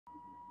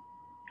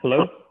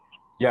Hello?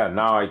 Yeah,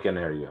 now I can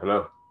hear you.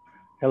 Hello.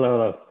 Hello,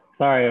 hello.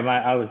 Sorry,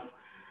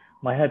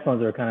 my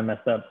headphones are kind of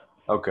messed up.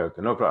 Okay,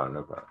 okay, no problem,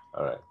 no problem.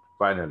 All right,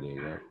 finally,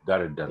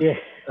 got it done.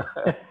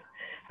 Yeah.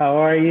 How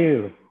are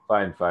you?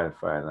 Fine, fine,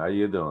 fine. How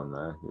you doing,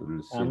 man?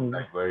 You seem Um,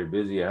 like very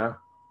busy, huh?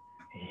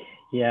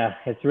 yeah,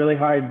 it's really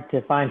hard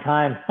to find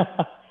time.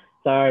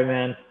 Sorry,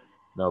 man.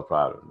 No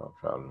problem, no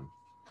problem.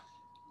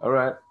 All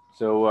right.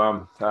 So,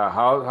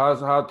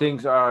 how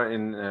things are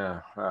in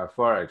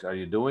Forex? Are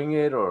you doing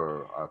it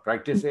or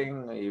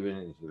practicing? Even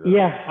if you little.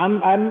 Yeah,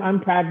 I'm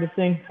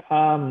practicing.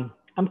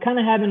 I'm kind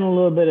of having a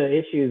little bit of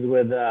issues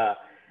with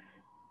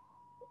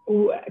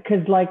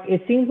cuz like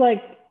it seems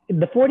like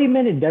the 40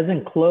 minute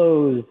doesn't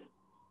close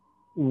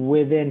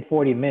within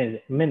 40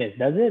 minutes,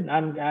 does it?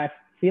 I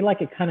feel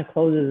like it kind of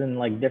closes in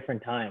like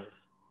different times.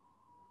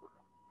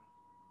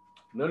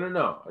 No, no,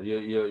 no.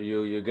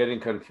 You're getting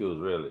confused,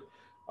 really.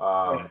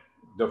 Yeah.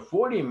 The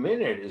 40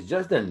 minute is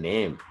just a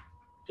name.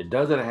 It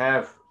doesn't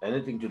have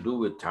anything to do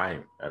with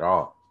time at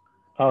all.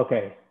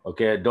 Okay.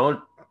 Okay, don't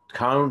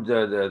count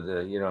the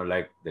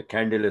like the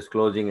candle is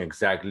closing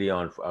exactly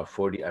on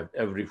 40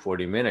 every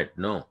 40 minute.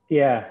 No,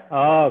 Yeah.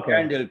 Oh, okay.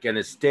 candle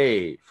can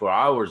stay for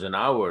hours and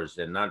hours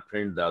and not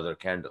print the other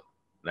candle,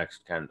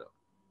 next candle.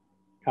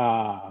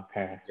 Ah,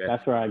 okay. Okay,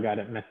 That's where I got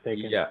it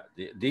mistaken. yeah,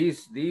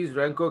 these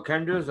Renko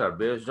candles are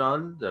based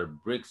on the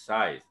brick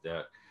size.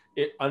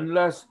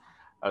 Unless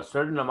a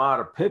certain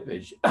amount of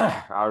pippage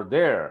are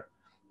there,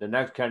 the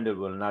next candle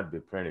will not be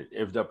printed.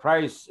 If the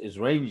price is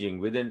ranging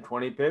within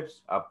 20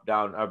 pips, up,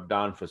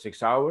 down for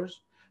 6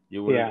 hours,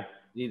 you will Yeah.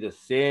 see the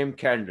same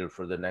candle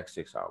for the next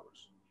 6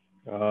 hours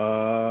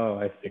Oh,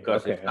 I see.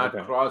 because Okay. it's not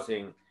Okay.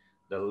 crossing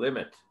the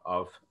limit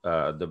of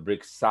the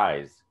brick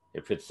size.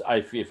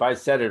 If I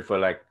set it for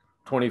like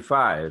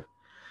 25,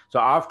 so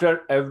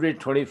after every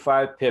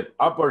 25 pip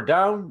up or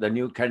down, the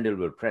new candle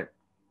will print,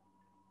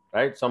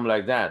 right? Something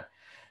like that.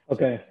 So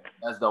Okay.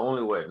 that's the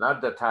only way.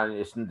 Not the time.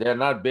 They're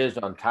not based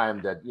on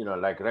time that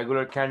like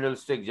regular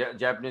candlestick,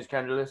 Japanese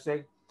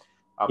candlestick.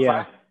 A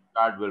Yeah. 5 minute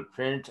chart will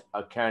print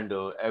a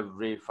candle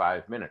every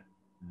 5 minutes,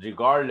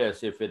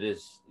 regardless if it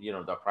is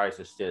the price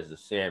stays the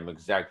same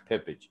exact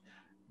pippage,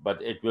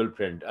 but it will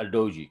print a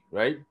doji,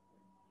 right?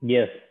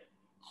 Yes.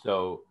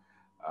 So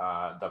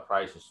the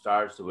price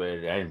starts where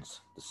it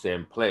ends, the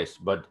same place.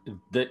 But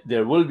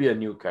there will be a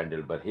new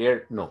candle, but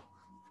here, no.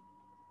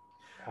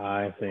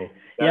 I see.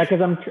 Yeah, That's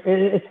because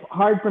it's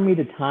hard for me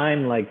to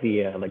time like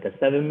the like a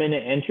 7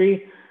 minute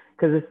entry,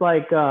 because it's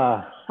like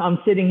I'm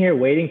sitting here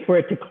waiting for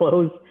it to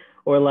close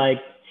or like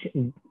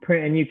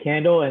print a new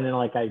candle, and then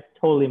like I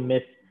totally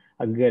miss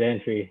a good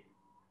entry.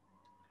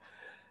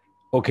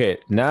 okay.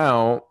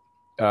 Now,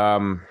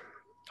 um,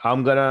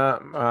 I'm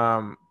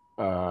gonna,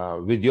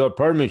 with your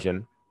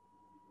permission,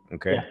 Yeah.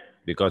 okay,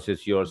 because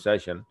it's your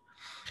session.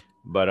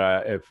 But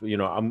if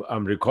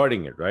I'm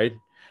recording it, right? Yes.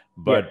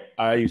 But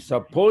I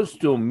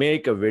supposed to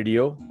make a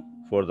video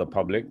for the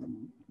public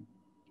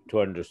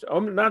to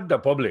understand. Not the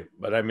public,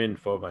 but I mean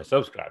for my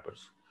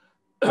subscribers,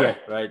 Yes.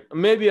 right?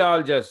 Maybe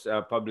I'll just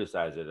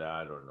publicize it.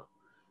 I don't know.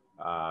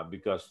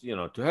 Because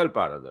to help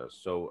out others.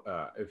 So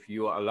if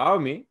you allow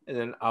me,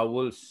 then I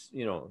will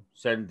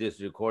send this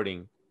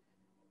recording.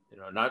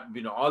 Not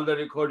all the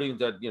recordings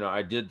that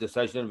I did the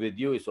session with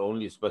you is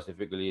only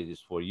specifically is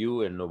for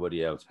you and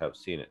nobody else have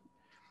seen it.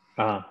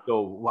 Uh,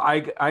 So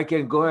I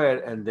can go ahead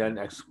and then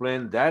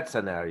explain that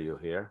scenario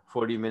here,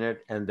 40 minute,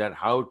 and then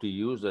how to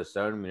use the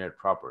 7 minute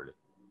properly.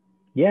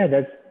 yeah,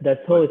 that's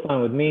But totally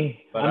fine with me.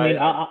 but I mean,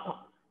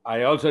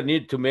 I also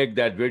need to make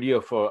that video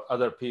for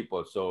other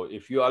people. So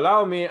if you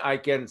allow me, I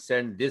can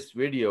send this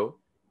video,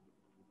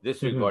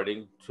 this mhm.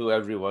 recording to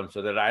everyone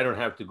so that I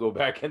don't have to go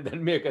back and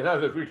then make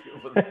another video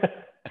for them.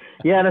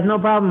 Yeah, that's no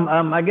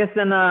problem. I guess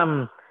then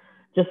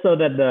just so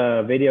that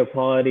the video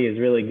quality is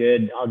really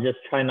good, I'll just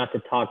try not to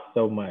talk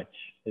so much.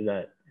 Is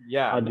that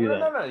Yeah, I'll no, do no, no,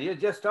 that. no. You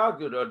just talk,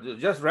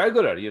 just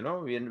regular.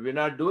 We're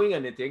not doing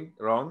anything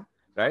wrong,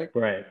 right?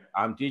 Right.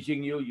 I'm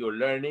teaching you, you're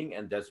learning,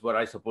 and that's what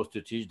I'm supposed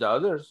to teach the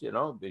others. You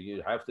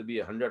have to be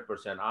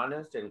 100%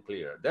 honest and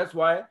clear. That's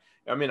why,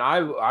 I mean,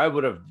 I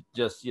would have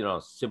just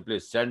simply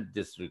sent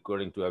this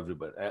recording to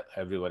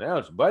everyone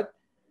else, but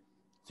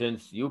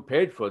since you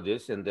paid for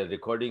this and the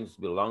recordings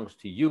belongs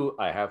to you,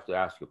 I have to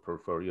ask you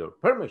for your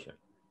permission.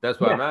 That's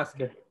why Yeah, I'm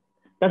asking,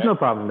 that's right? no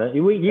problem.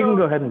 You can So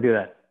go ahead and do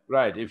that.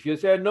 right. If you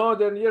say no,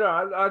 then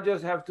I'll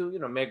just have to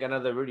make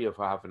another video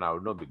for half an hour.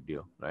 No big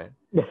deal, right?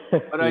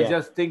 But I Yeah.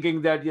 just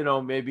thinking that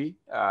maybe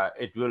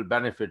it will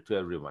benefit to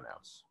everyone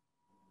else,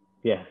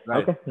 Yeah.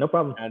 right? Okay. No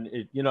problem. And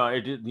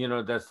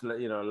that's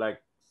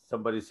like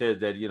somebody says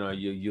that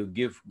you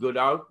give good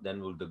out,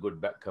 then will the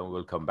good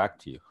will come back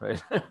to you,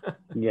 right?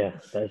 Yeah,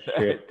 that's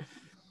true. Right.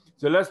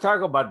 So let's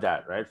talk about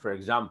that, right? For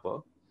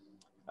example,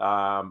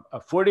 a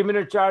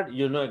 40-minute chart,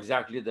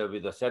 exactly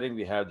with the setting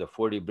we have the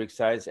 40 brick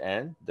size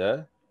and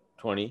the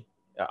 20.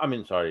 I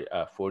mean, sorry,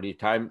 40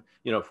 time,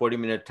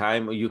 40-minute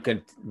time. You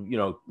can,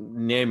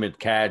 name it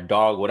cat,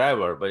 dog,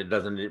 whatever, but it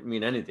doesn't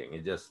mean anything.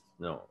 It just,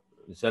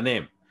 it's a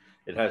name.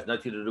 It has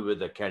nothing to do with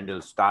the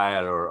candle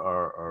style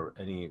or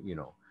any,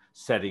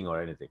 setting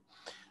or anything.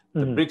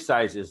 The brick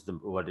size is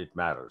what it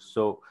matters.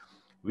 So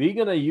we're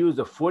going to use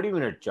a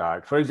 40-minute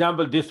chart. For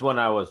example, this one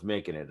I was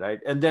making it, right?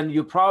 And then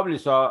you probably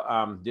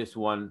saw this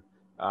one.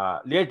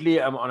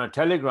 Lately, I'm on a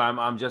Telegram.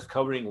 I'm just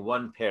covering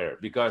one pair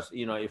because,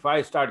 if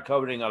I start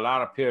covering a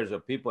lot of pairs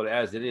of people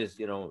as it is,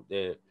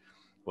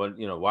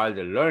 while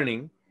they're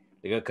learning,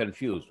 they get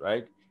confused,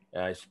 right?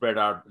 Spread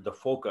out the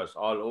focus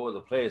all over the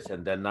place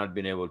and then not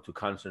being able to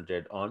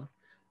concentrate on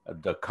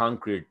the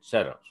concrete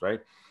setups,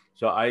 right?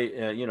 So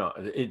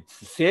it's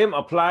the same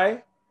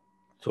apply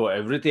to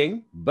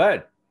everything,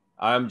 but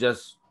I'm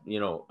just,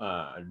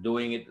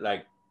 doing it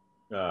like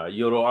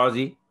Euro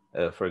Aussie,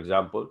 for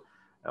example,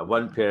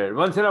 one pair.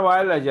 Once in a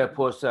while, I just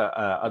post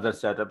other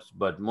setups,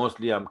 but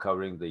mostly I'm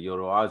covering the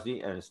Euro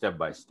Aussie and step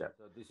by step.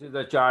 So this is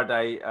the chart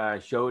I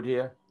showed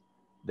here.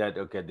 That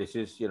okay, this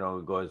is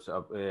goes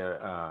up here,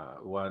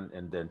 one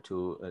and then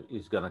two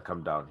is gonna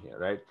come down here,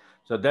 right?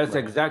 So that's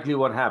exactly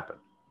what happened,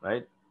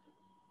 right?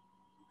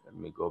 Let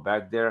me go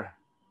back there.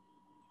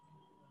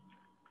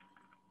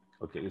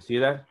 Okay, you see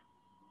that?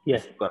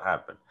 Yes. This is what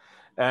happened.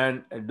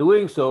 And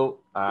doing so,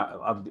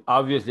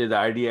 obviously the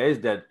idea is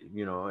that,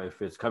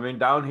 if it's coming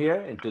down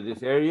here into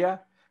this area,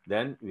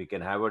 then we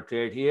can have a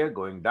trade here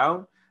going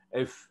down.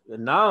 If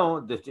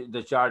now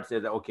the chart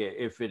says, okay,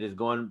 if it is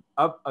going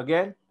up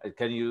again,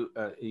 can you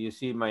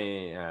see my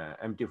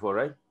MT4,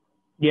 right?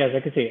 Yes, I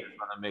can see it. I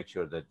want to make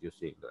sure that you're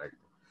seeing the right thing.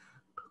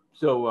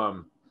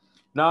 So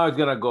now it's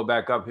going to go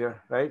back up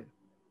here, right?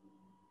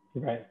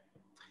 Right.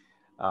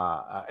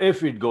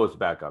 If it goes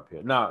back up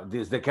here. Now,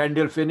 the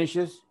candle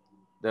finishes,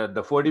 the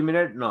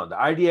 40-minute. No, the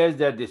idea is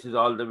that this is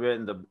all the way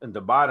in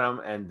the bottom,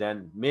 and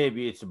then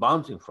maybe it's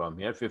bouncing from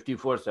here,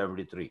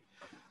 54.73.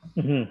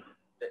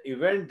 The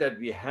event that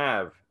we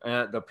have,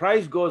 the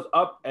price goes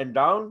up and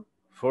down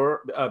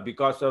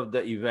because of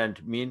the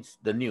event, means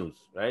the news,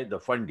 right? The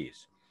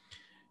fundies.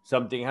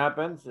 Something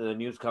happens, the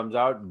news comes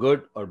out,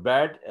 good or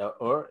bad,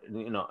 or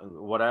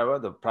whatever,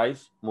 the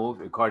price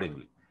move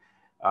accordingly.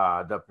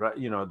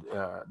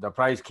 The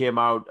price came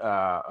out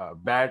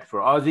bad for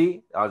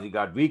Aussie. Aussie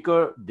got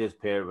weaker. This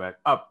pair went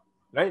up,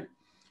 right?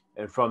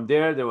 And from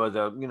there was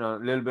a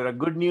little bit of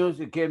good news.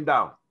 It came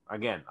down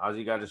again.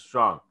 Aussie got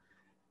strong.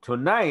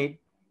 Tonight,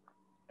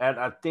 at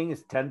I think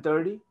it's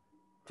 10:30,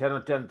 10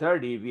 or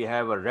 10:30, we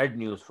have a red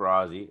news for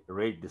Aussie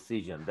rate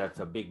decision. That's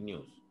a big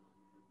news,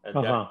 and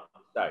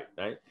that's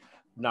right.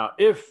 Now,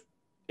 if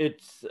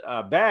it's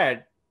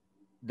bad,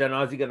 then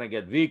Aussie gonna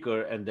get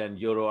weaker, and then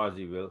Euro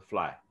Aussie will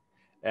fly.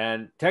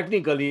 And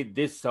technically,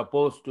 this is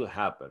supposed to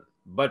happen.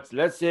 But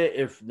let's say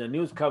if the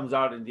news comes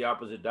out in the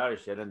opposite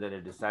direction and then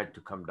it decides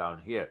to come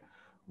down here,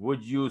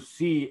 would you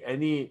see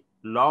any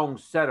long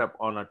setup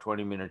on a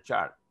 20-minute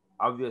chart?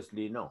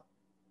 Obviously, no.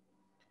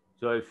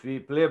 So if we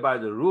play by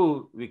the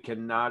rule, we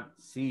cannot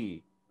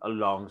see a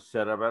long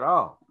setup at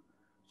all.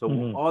 So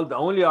the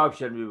only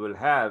option we will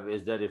have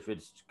is that if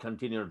it's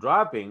continue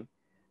dropping,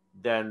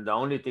 then the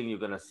only thing you're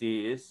going to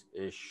see is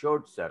a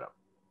short setup.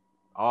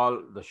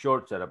 All the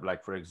short setup,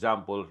 like for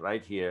example,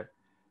 right here,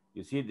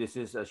 you see this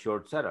is a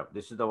short setup.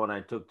 This is the one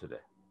I took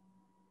today.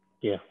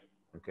 Yeah.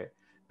 Okay.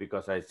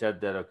 Because I said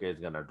that, okay, it's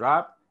going to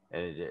drop,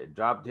 and it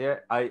dropped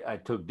here. I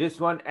took this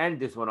one and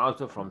this one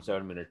also from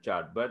 7-minute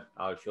chart, but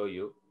I'll show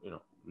you,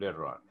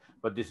 later on.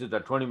 But this is the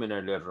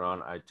 20-minute later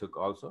on I took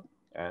also,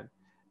 and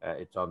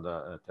it's on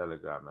the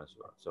Telegram as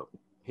well. So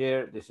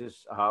here, this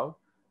is how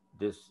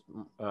this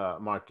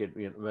market,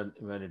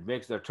 when it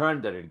makes the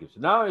turn that it gives.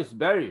 Now it's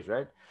bearish,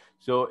 right?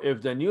 So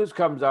if the news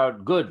comes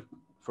out good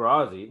for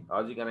Aussie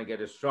gonna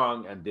get it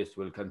strong, and this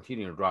will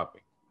continue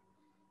dropping,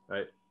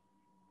 right?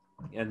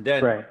 And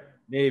then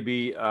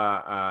maybe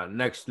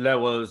next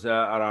levels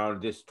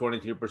around this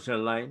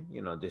 23% line.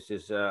 This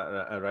is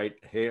right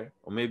here,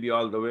 or maybe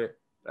all the way,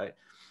 right?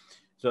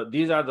 So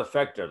these are the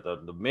factors.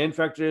 The main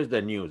factor is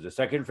the news. The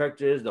second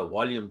factor is the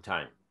volume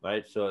time,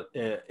 right? So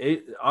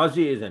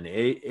Aussie is an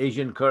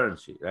Asian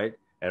currency, right?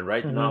 And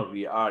right now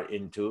we are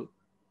in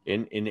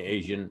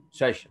Asian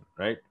session,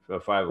 right? For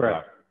 5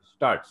 o'clock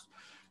starts.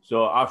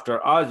 So after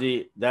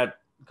Aussie, that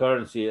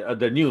currency,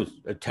 the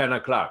news at 10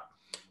 o'clock.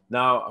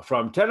 Now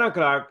from 10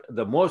 o'clock,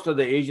 most of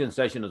the Asian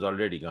session is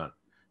already gone,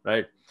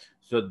 right?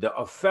 So the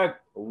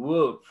effect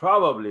will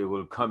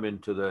probably come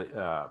into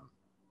the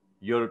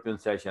European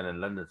session and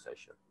London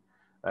session,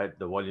 right?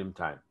 The volume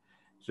time.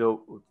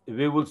 So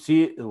we will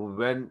see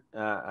when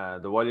the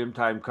volume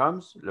time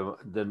comes,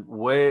 then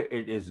where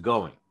it is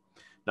going.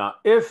 Now,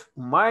 if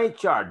my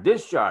chart,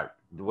 this chart,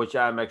 which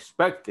I'm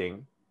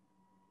expecting,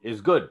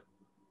 is good,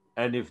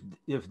 and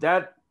if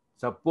that's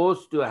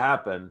supposed to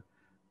happen,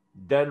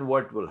 then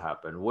what will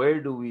happen? Where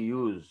do we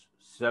use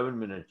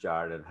 7-minute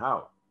chart and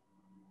how?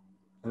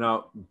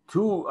 Now,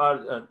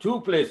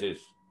 two places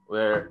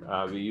where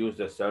we use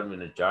the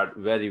 7-minute chart,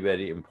 very,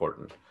 very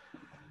important.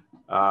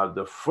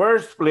 The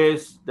first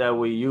place that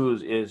we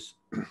use is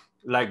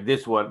like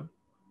this one,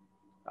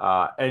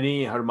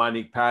 any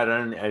harmonic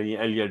pattern, any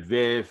Elliott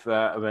wave,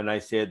 when I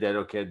say that,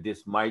 okay,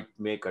 this might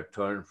make a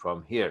turn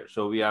from here.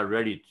 So we are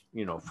ready,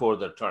 for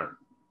the turn,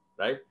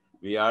 right?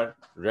 We are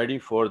ready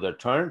for the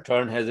turn.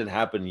 Turn hasn't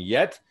happened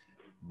yet,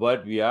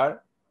 but we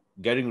are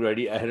getting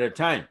ready ahead of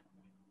time,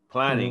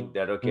 planning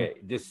that, okay,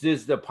 this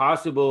is the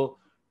possible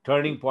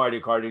turning point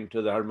according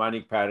to the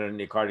harmonic pattern,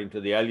 according to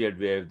the Elliott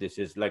wave. This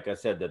is, like I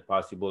said, that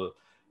possible.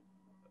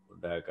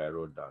 What the heck I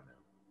wrote down now?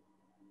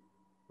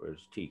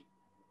 Where's T?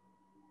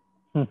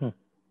 Okay,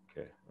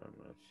 I'm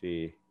gonna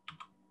see.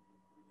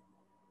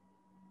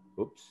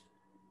 Oops.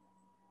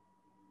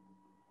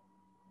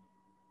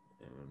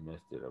 I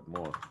messed it up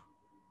more.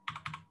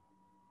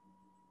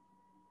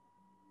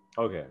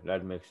 Okay,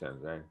 that makes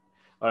sense, right?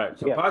 All right,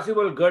 so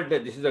possible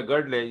Girdley. This is a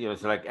Girdley, you know,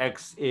 it's like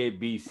X, A,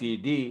 B, C,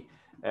 D.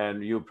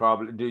 And you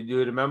probably, do you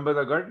remember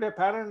the Girdley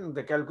pattern,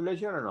 the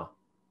calculation or no?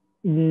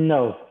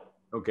 No.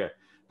 Okay.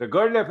 The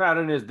Girdley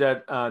pattern is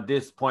that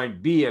this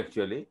point B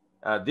actually,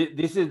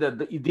 this is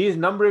these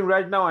numbering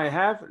right now I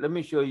have. Let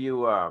me show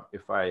you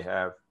if I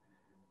have,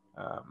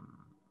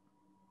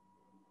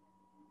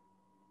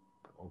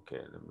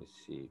 okay, let me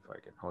see if I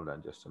can, hold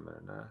on just a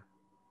minute now.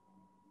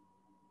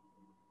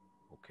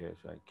 Okay,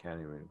 so I can't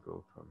even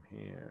go from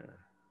here.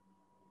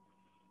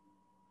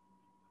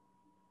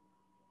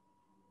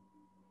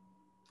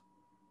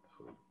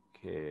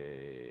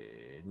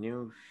 Okay,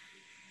 new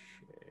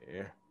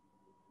share.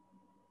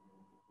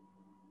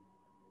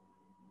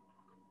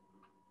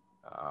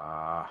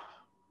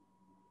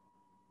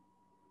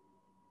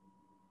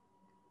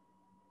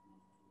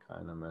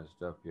 Kind of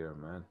messed up here,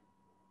 man.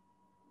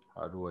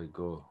 How do I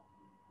go?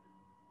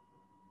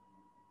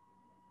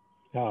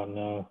 Oh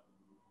no.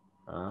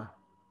 Huh?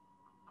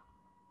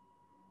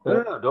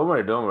 No, don't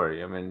worry, don't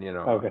worry. I mean, you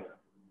know. Okay. Okay.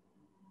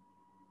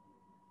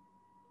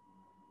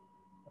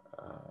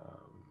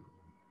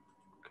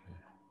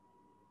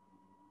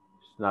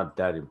 It's not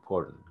that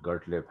important.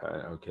 Gertlip.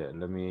 Okay,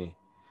 let me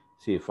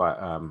see if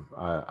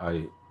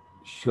I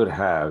should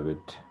have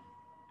it.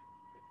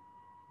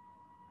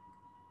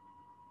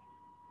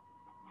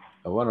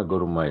 I want to go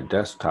to my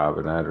desktop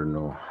and I don't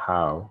know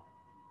how.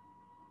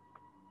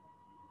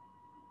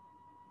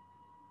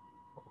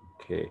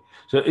 Okay,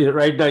 so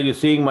right now you're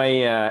seeing my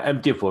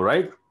MT4,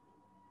 right?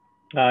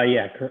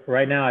 Yeah.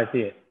 Right now I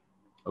see it.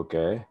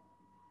 Okay,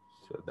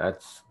 so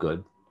that's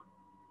good.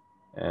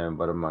 And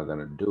what am I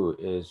gonna do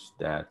is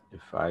that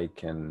if I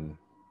can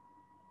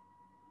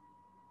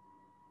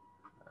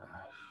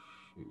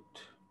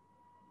shoot,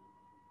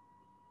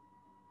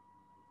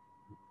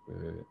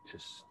 where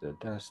is the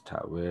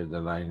desktop? Where the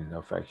line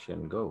of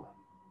action go?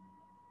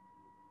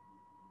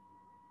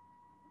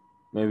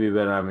 Maybe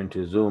when I'm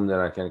into Zoom, then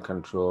I can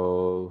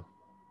control.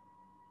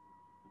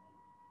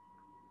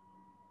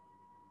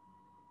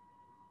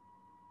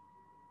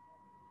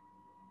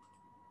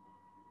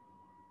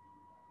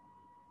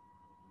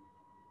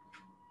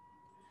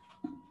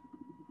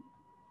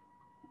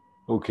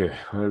 Okay,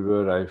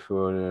 where I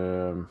for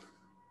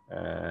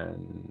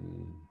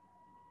and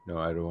no,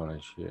 I don't want to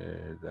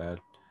share that.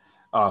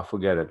 Oh,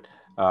 forget it.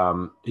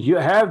 You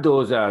have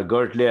those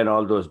Gertley and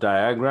all those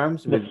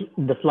diagrams,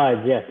 The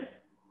slides, yes.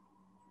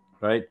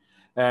 right?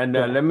 And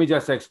let me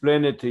just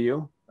explain it to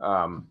you.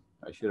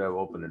 I should have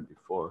opened it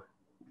before.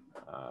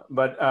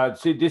 But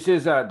see, this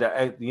is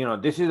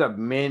this is a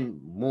main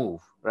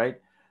move,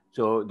 right?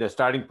 So the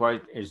starting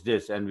point is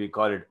this, and we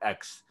call it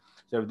X.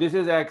 So if this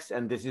is X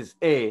and this is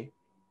A,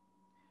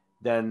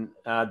 then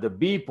the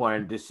B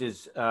point, this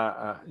is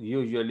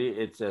usually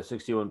it's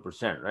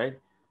 61%, right?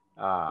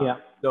 Yeah.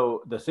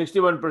 So the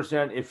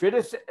 61%, if it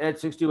is at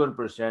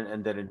 61%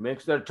 and then it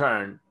makes the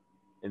turn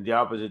in the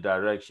opposite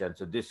direction,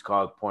 so this is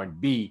called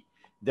point B,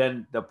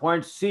 then the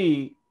point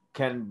C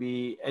can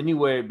be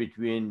anywhere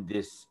between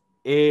this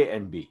A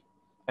and B,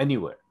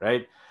 anywhere,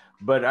 right?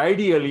 But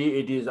ideally,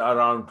 it is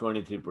around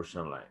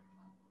 23% line.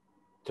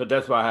 So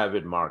that's why I have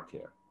it marked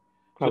here.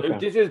 So if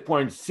this is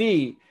point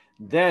C,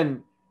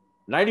 then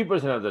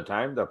 90% of the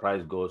time, the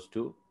price goes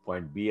to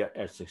point B at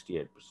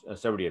 68%,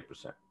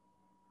 78%.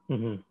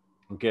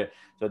 Okay,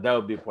 so that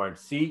would be point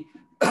C.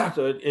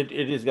 So it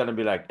is going to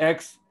be like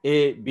X,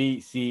 A, B,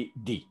 C,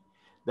 D.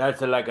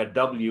 That's like a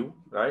W,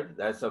 right?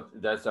 That's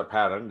a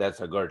pattern.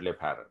 That's a Gertley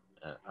pattern.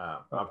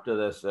 After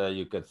this,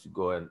 you can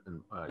go and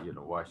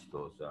watch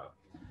those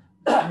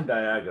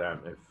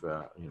diagram if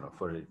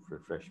for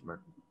refreshment.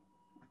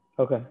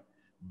 Okay.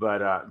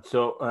 But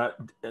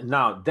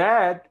now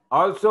that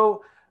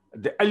also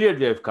the Elliott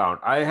wave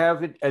count. I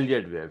have it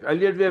Elliott wave.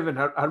 Elliott wave and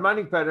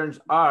harmonic patterns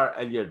are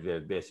Elliott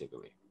wave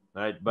basically,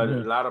 right? But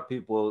a lot of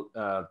people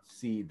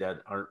see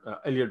that our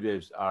Elliott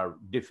waves are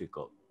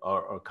difficult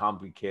or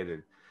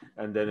complicated,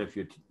 and then if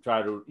you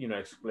try to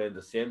explain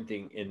the same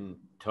thing in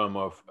term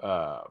of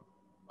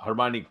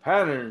harmonic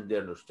pattern, they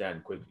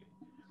understand quickly.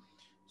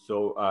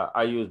 So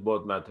I use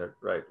both method,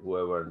 right?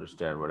 Whoever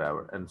understand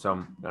whatever, and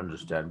some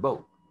understand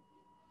both.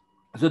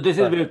 So this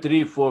is wave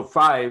 3, 4,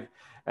 5,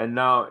 and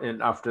now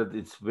after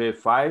it's wave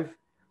 5,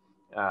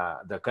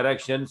 the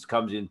corrections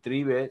comes in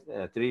three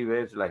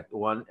waves like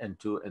 1 and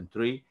 2 and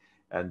 3,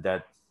 and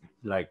that's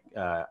like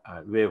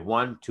wave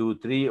 1, 2,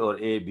 3 or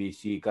A, B,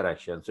 C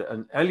correction. So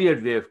an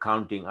Elliott wave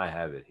counting, I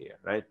have it here,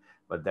 right?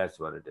 But that's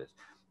what it is.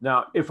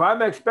 Now, if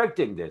I'm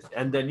expecting this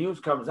and the news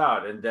comes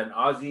out and then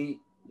Aussie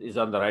is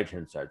on the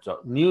right-hand side. So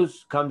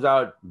news comes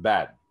out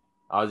bad.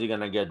 Aussie going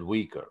to get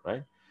weaker,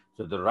 right?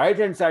 So the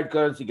right-hand side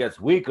currency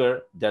gets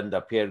weaker, then the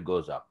pair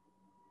goes up,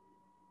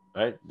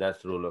 right?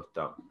 That's rule of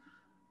thumb.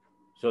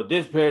 So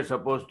this pair is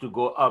supposed to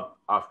go up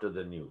after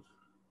the news,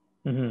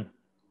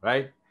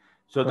 right?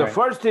 So the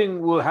first thing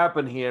will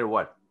happen here,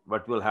 what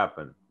will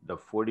happen? The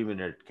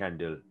 40-minute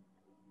candle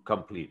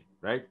complete,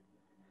 right?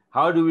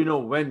 How do we know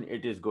when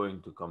it is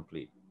going to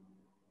complete?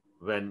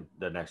 When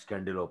the next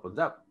candle opens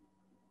up.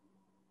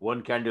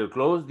 One candle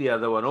closed, the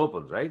other one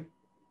opens, right?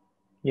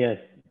 Yes.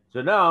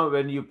 So now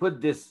when you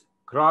put this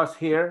cross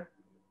here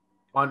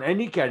on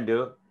any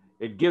candle,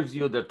 it gives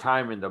you the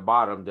time in the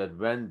bottom that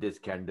when this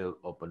candle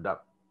opened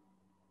up.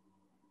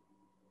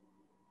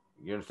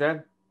 You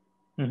understand?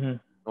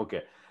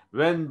 Okay.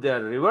 When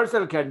the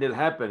reversal candle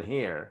happened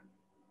here,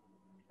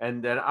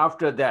 and then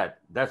after that,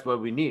 that's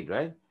what we need,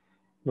 right?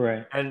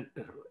 Right. And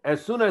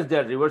as soon as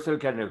that reversal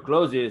candle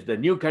closes, the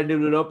new candle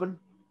will open.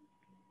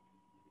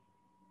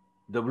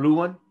 The blue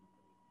one?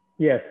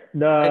 Yes.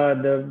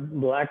 The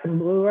black and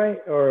blue, right?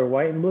 Or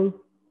white and blue?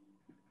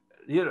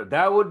 You know,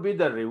 that would be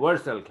the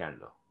reversal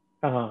candle.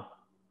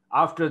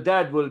 After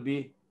that will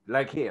be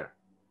like here.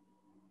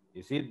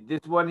 You see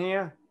this one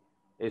here?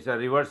 It's a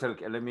reversal.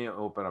 Let me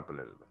open up a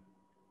little bit.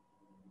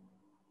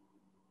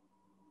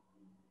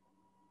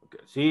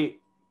 Okay. See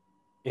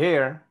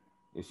here,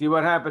 you see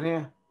what happened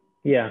here?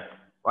 Yeah.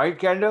 White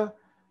candle.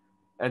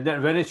 And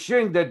then when it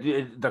shrinks, that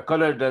the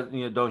color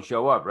don't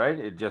show up, right?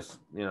 It just,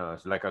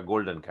 it's like a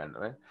golden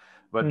candle, right?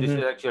 But this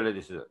is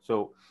actually,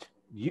 so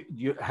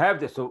you have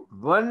this. So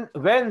when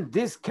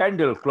this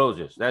candle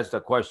closes, that's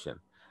the question.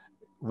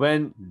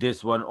 When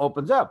this one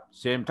opens up,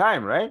 same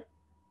time, right?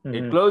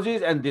 It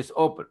closes and this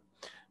open.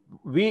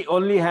 We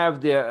only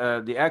have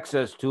the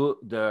access to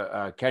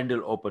the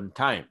candle open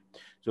time.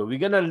 So we're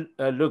gonna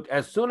look,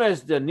 as soon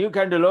as the new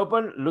candle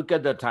open, look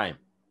at the time,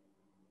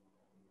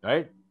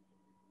 right?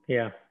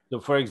 Yeah. So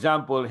for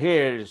example,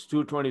 here is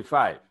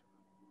 2:25.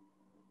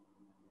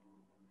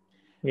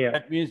 Yeah.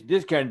 That means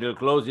this candle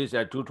closes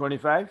at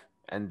 2:25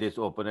 and this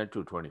open at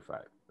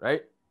 2:25,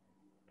 right?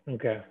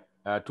 Okay.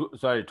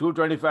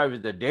 2:25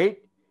 is the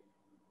date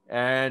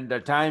and the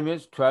time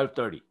is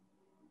 12:30.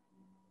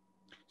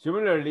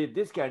 Similarly,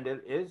 this candle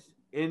is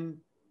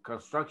in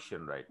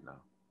construction right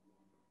now.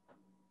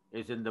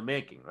 It's in the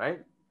making,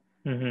 right?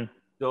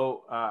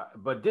 So,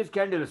 but this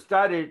candle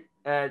started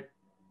at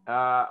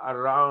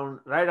around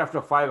right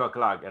after 5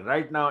 o'clock. And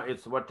right now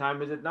it's, what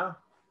time is it now?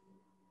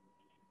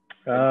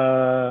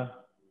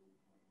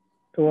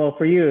 Well,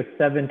 for you, it's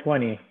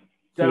 7:20.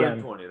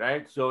 7:20,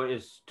 right? So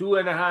it's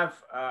 2.5,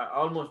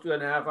 almost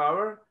 2.5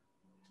 hours.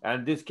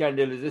 And this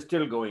candle is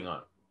still going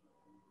on.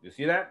 You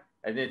see that?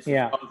 And it's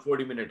a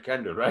 40-minute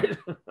candle, right?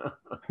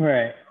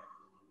 Right.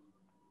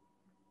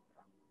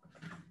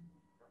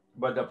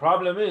 But the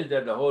problem is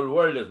that the whole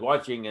world is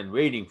watching and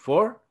waiting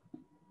for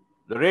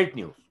the rate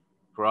news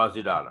for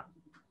Aussie dollar.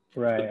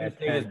 Right. So this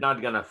thing is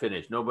not going to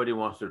finish. Nobody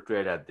wants to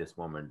trade at this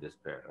moment, this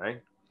pair,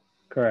 right?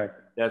 Correct.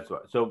 That's why.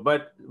 So,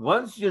 but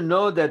once you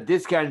know that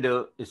this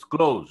candle is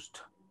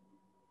closed,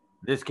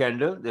 this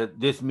candle,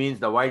 this means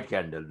the white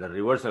candle, the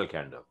reversal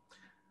candle,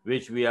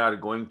 which we are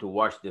going to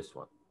watch this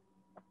one.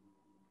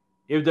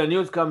 If the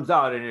news comes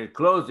out and it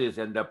closes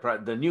and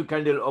the new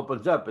candle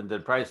opens up and the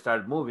price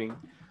starts moving,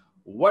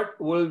 what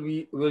will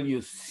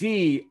you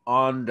see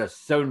on the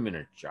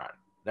 7-minute chart?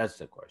 That's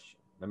the question.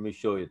 Let me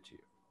show it to you.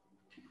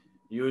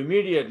 You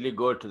immediately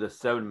go to the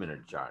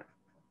 7-minute chart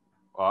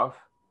of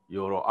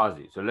Euro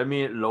Aussie. So let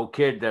me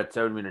locate that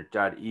 7-minute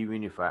chart,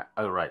 even if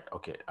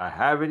okay, I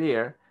have it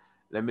here.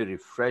 Let me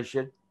refresh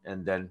it,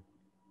 and then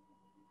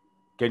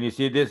can you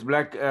see this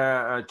black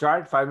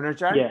chart, 5-minute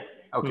chart? Yeah.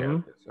 Okay.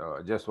 Okay. So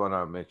I just want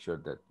to make sure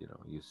that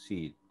you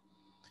see it,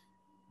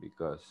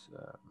 because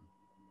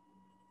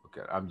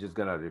okay, I'm just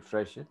gonna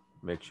refresh it,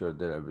 make sure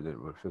that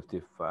everything was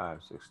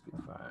 55,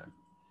 65.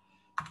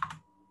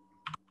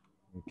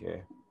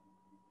 Okay.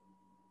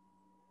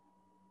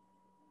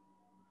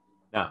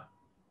 Now,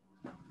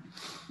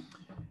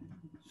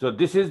 so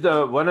this is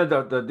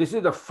this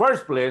is the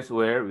first place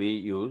where we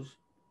use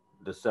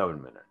the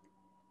 7-minute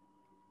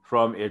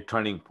from a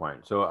turning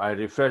point. So I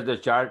refresh the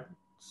chart,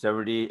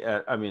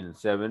 7-minute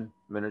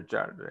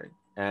chart, right?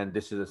 And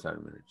this is a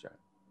 7-minute chart,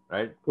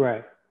 right?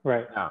 Right.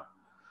 Right. Now,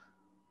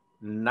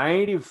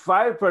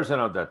 95%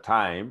 of the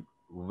time,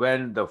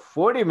 when the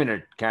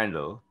 40-minute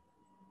candle,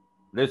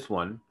 this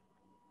one,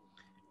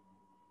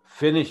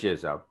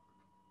 finishes up,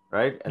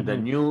 right, and the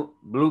new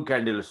blue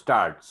candle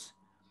starts,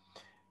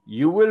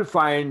 you will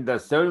find the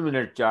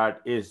 7-minute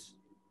chart is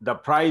the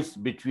price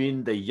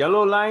between the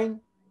yellow line.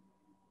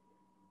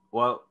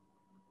 Well,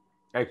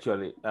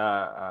 actually,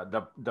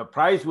 the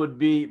price would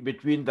be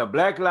between the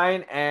black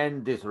line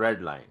and this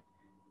red line,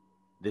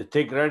 the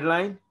thick red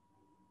line.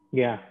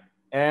 Yeah.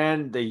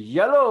 And the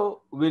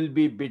yellow will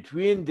be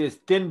between this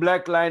thin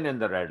black line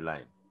and the red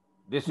line.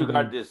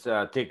 Disregard this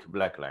thick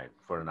black line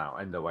for now,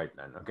 and the white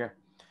line, okay?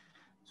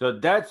 So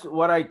that's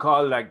what I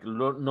call like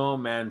no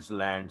man's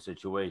land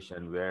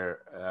situation where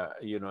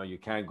you know, you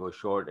can't go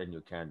short and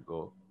you can't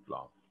go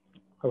long.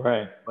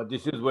 Right. But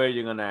this is where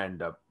you're gonna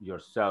end up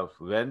yourself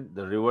when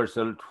the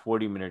reversal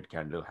 40-minute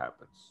candle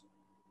happens.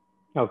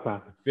 Okay.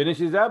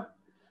 Finishes up.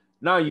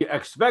 Now you're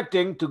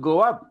expecting to go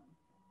up,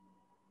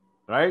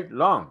 right?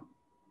 Long.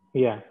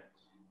 Yeah.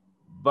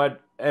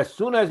 But as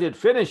soon as it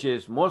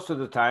finishes, most of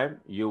the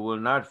time you will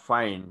not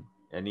find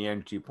any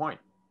entry point.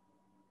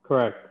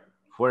 Correct.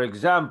 For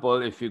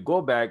example, if you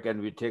go back and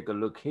we take a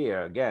look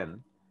here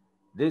again,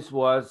 this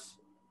was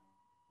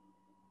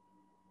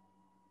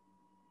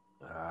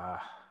uh,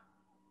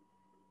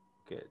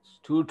 okay, it's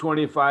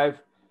 225,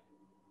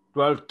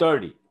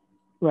 1230.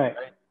 Right.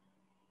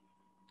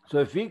 So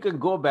if we can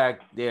go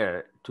back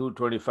there,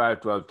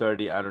 225,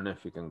 1230, I don't know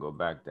if we can go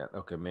back there.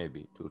 Okay,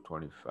 maybe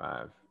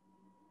 225.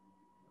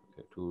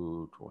 Okay,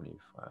 225,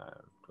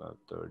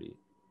 1230.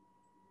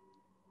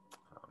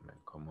 Oh man,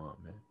 come on,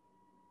 man.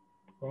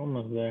 We're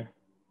almost there.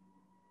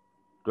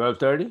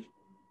 1230?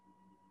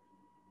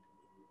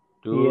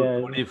 Yeah.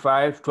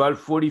 225,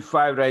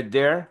 1245 right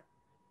there.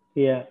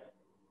 Yeah.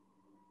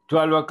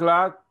 12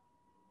 o'clock,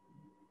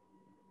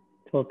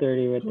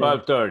 12:30 right there.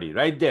 1230,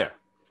 right there.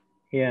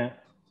 Yeah.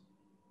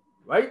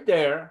 Right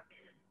there,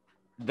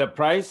 the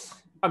price,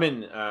 I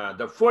mean,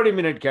 the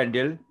 40-minute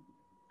candle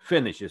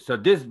finishes. So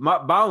this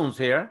bounce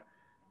here,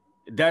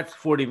 that's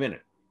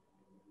 40-minute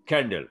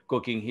candle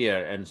cooking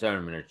here and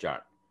 7-minute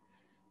chart.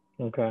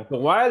 Okay. So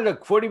while the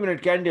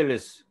 40-minute candle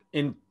is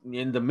in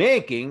the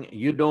making,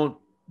 you don't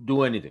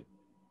do anything.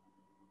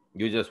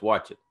 You just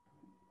watch it,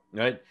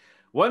 right?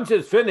 Once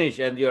it's finished,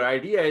 and your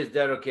idea is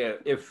that, okay,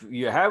 if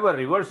you have a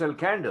reversal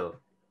candle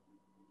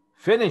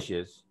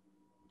finishes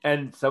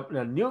and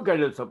a new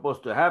candle is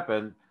supposed to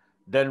happen,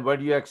 then what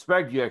you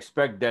expect? You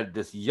expect that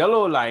this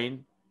yellow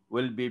line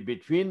will be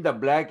between the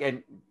black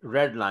and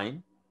red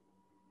line,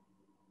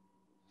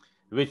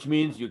 which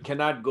means you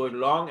cannot go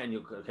long and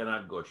you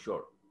cannot go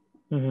short.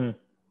 Mm-hmm.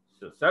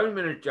 So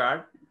 7-minute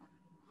chart,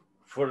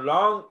 for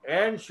long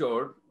and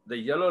short, the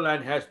yellow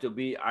line has to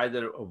be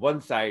either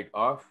one side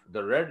of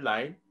the red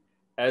line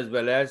as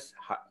well as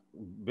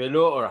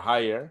below or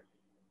higher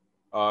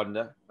on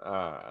the,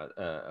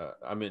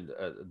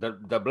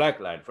 the black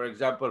line. For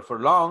example, for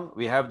long,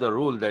 we have the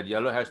rule that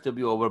yellow has to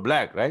be over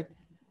black, right?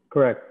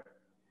 Correct.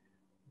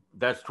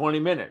 That's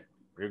 20-minute,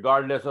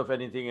 regardless of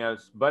anything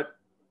else. But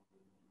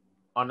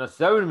on a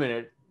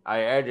 7-minute,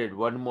 I added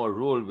one more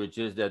rule, which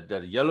is that the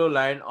yellow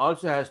line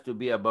also has to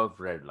be above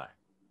red line.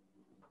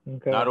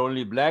 Okay. Not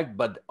only black,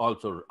 but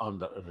also on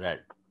the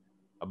red,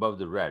 above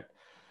the red.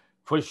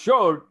 For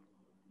short,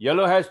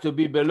 yellow has to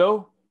be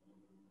below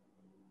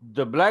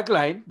the black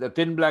line, the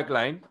thin black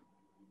line,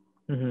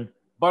 Mm-hmm.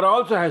 but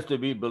also has to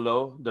be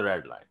below the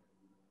red line.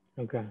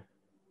 Okay.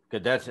 Okay,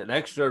 that's an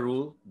extra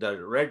rule.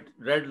 The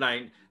red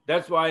line.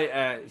 That's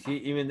why, see,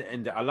 even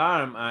in the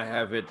alarm, I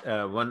have it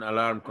one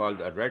alarm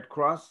called a red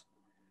cross,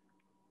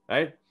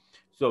 right?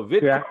 So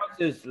with cross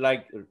is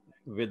like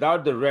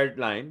without the red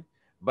line,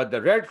 but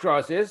the red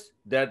cross is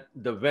that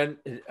when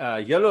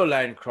yellow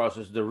line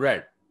crosses the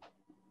red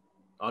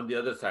on the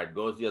other side,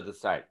 goes the other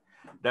side.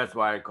 That's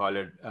why I call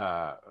it,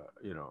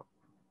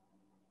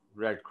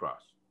 red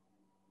cross.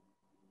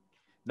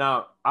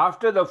 Now,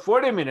 after the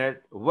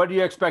 40-minute, what are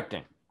you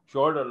expecting?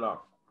 Short or long?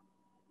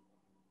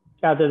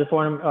 After the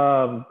form,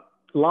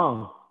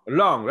 long.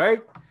 Long,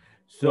 right?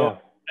 So, yeah.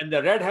 And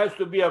the red has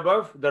to be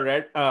above the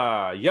red.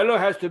 Yellow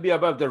has to be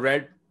above the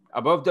red,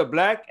 above the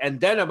black,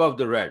 and then above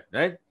the red,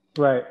 right?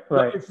 Right.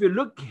 So if you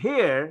look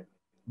here,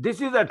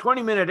 this is a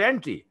 20-minute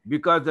entry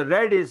because the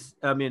red is,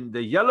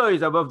 the yellow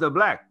is above the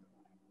black.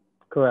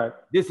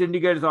 Correct. This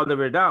indicates all the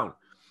way down.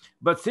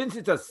 But since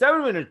it's a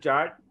 7-minute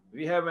chart,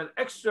 we have an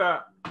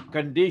extra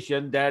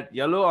condition that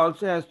yellow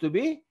also has to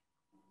be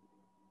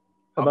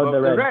above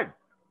the red.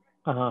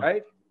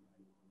 Right?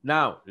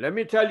 Now, let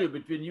me tell you,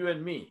 between you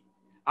and me,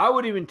 I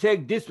would even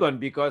take this one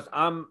because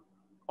I'm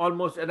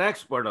almost an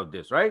expert of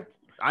this, right?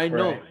 I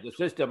know the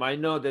system. I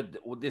know that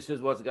this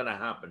is what's going to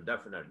happen,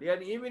 definitely.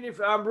 And even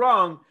if I'm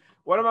wrong,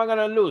 what am I going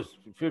to lose?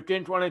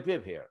 15, 20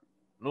 pip here.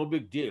 No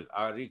big deal.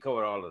 I'll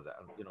recover all of that,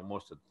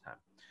 most of the time.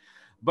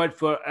 But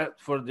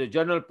for the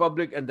general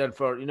public and then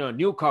for,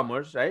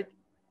 newcomers, right,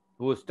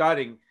 who are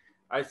starting,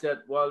 I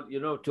said, well,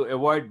 to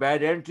avoid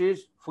bad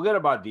entries, forget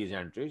about these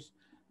entries.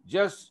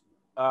 Just,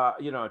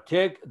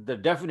 take the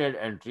definite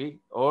entry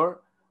or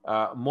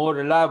more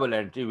reliable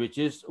entry, which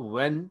is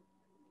when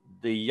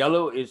the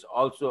yellow is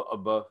also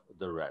above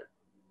the red.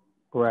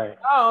 Right.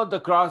 Now the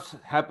cross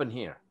happened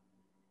here,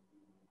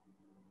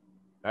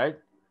 right?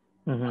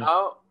 Mm-hmm.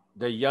 Now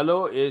the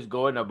yellow is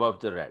going above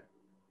the red.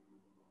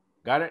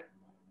 Got it?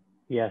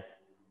 Yes.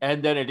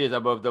 And then it is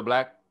above the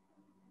black.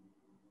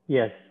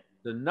 Yes.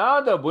 So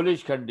now the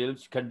bullish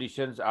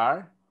conditions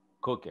are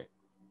cooking.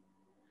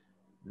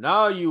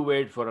 Now you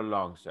wait for a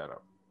long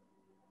setup.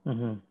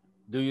 Mm-hmm.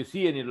 Do you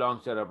see any long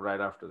setup right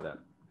after that?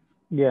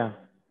 Yeah.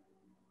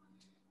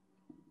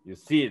 You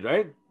see it,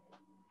 right?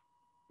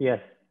 Yes.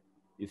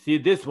 You see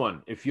this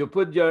one. If you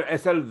put your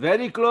SL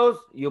very close,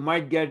 you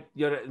might get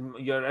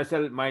your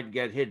SL might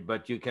get hit,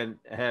 but you can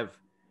have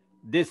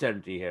this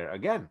entry here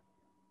again,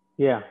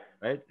 Yeah.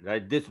 right?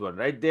 Right, this one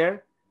right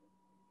there.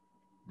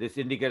 This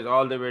indicates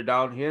all the way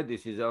down here.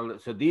 This is all.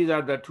 So these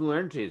are the two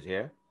entries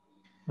here.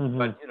 Mm-hmm.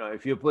 But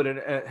if you put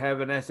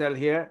have an SL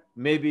here,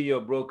 maybe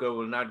your broker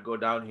will not go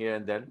down here,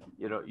 and then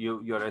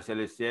your SL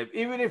is safe.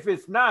 Even if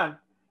it's not,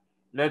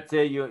 let's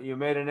say you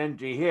made an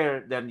entry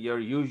here, then your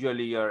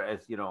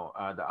as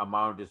the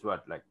amount is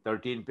what, like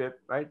 13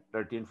 pip, right?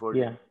 1340.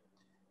 Yeah.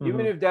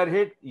 Even Mm-hmm. if that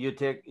hit,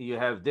 you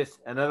have this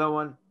another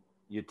one,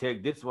 you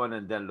take this one,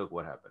 and then look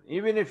what happened.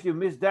 Even if you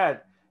miss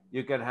that,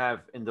 you can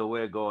have in the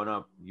way going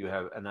up, you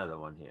have another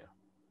one here.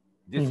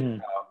 This is Mm-hmm.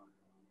 how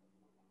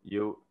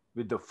you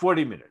with the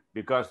 40-minute,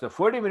 because the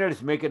 40-minute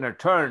is making a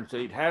turn, so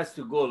it has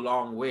to go a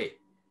long way.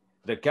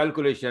 The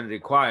calculation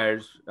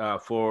requires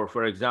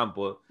for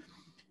example,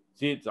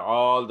 see, it's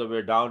all the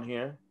way down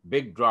here,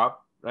 big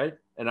drop, right?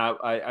 And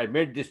I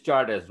made this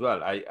chart as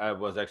well. I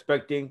was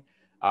expecting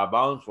a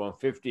bounce from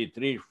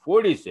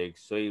 53.46,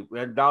 so it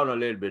went down a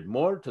little bit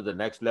more to the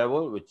next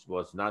level, which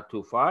was not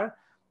too far,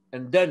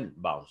 and then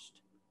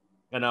bounced.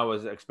 And I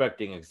was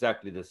expecting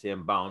exactly the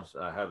same bounce.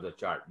 I have the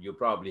chart. You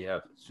probably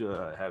have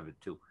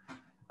it too.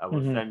 I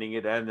was Mm-hmm. sending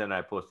it, and then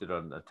I posted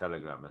on the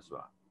Telegram as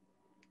well.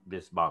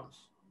 This bounce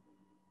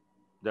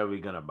that we're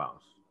gonna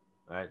bounce,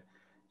 right?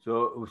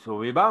 So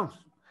we bounce,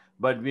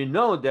 but we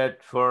know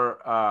that for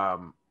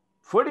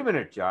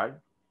 40-minute chart,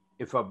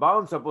 if a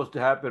bounce supposed to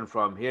happen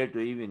from here to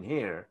even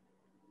here,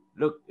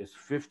 look, it's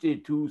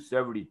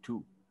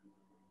 52.72.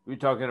 We're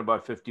talking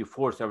about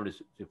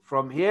 54.76.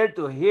 From here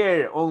to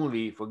here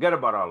only, forget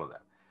about all of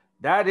that.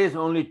 That is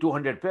only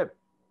 200 pip,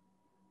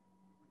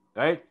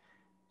 right?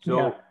 Yeah.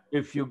 So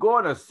if you go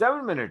on a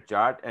 7-minute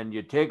chart and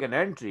you take an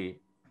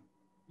entry,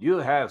 you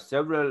have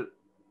several,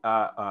 uh,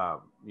 uh,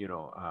 you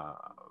know, uh,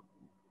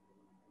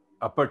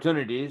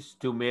 opportunities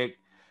to make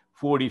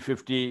 40,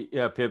 50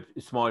 pip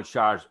small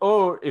charts.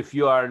 Or if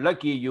you are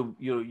lucky,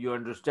 you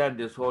understand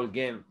this whole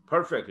game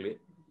perfectly,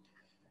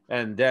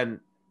 and then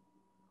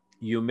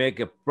you make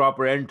a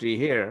proper entry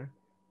here,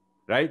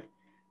 right?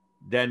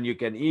 Then you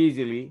can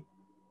easily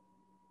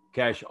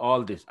cash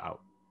all this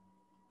out.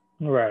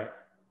 Right.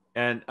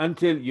 And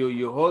until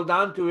you hold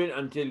on to it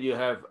until you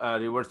have a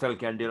reversal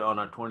candle on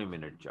a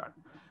 20-minute chart,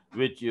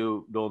 which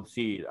you don't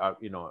see,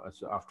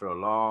 after a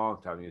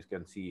long time. You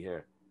can see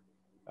here.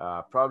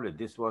 Probably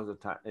this was the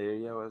time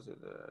area, was it?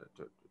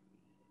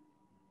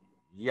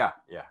 Yeah.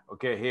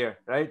 Okay, here,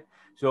 right?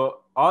 So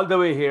all the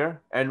way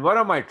here, and one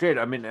of my trade,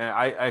 I mean,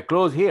 I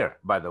close here,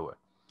 by the way.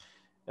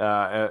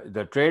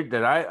 The trade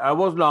that I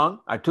was long,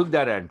 I took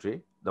that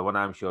entry, the one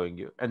I'm showing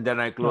you, and then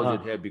I closed it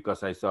Uh-huh. here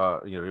because I saw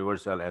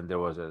reversal and there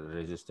was a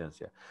resistance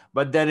here.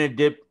 But then it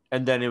dipped,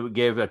 and then it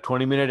gave a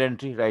 20-minute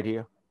entry right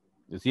here.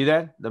 You see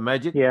that, the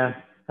magic?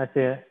 Yeah. I see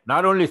it.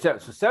 Not only so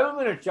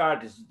 7-minute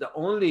chart is the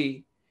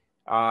only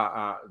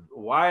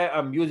why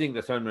I'm using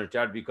the 7-minute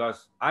chart,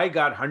 because I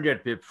got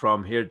 100 pips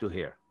from here to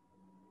here,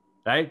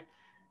 right?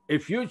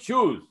 If you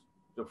choose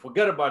to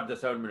forget about the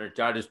 7-minute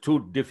chart, is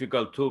too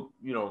difficult, too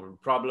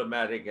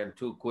problematic, and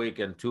too quick,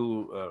 and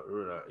too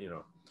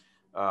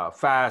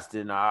fast,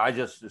 and I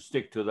just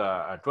stick to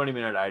the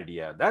 20-minute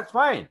idea. That's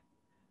fine.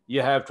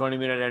 You have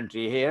 20-minute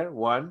entry here,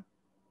 1,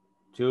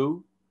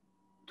 2,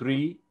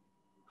 3,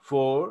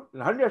 4,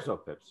 and hundreds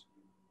of pips,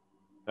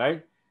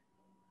 right?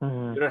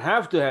 Mm-hmm. You don't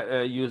have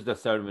to use the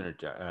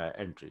 7-minute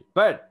entry,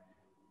 but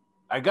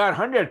I got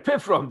 100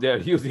 pip from there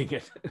using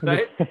it,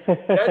 right?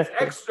 That's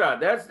extra.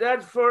 That's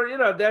for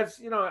that's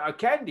a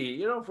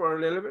candy, for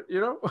a little bit,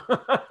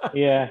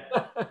 Yeah.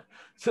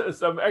 so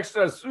some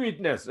extra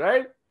sweetness,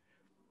 right?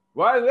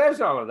 Why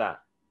waste all of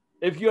that?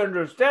 If you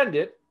understand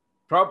it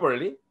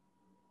properly,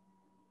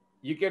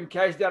 you can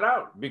cash that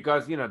out,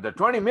 because the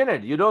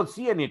 20-minute, you don't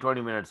see any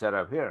 20-minute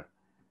setup here.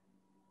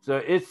 So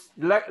it's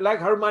like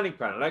harmonic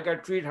pattern. Like I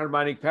treat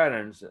harmonic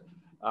patterns,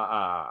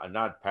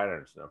 not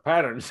patterns, no,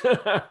 patterns.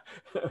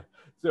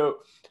 So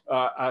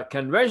a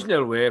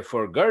conventional way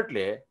for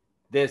Gertley,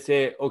 they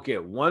say, okay,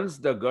 once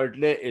the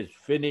Gertley is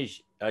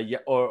finished,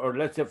 or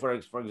let's say for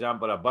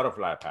example a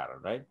butterfly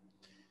pattern, right,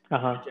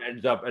 Uh-huh. which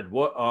ends up at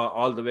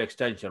all the way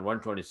extension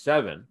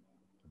 127,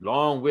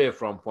 long way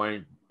from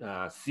point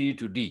C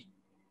to D.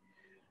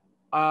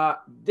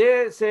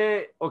 They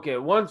say, okay,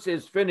 once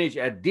it's finished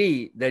at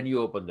D, then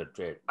you open the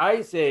trade.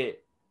 I say,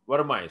 what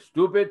am I,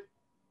 stupid?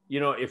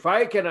 If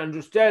I can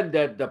understand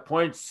that the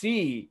point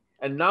C,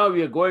 and now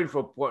we are going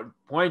for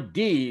point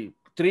D,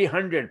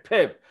 300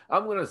 pip,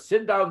 I'm going to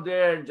sit down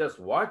there and just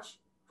watch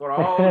for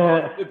all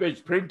those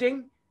pippage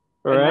printing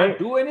and not Right?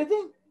 do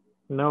anything?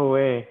 No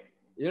way.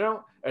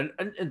 And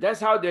that's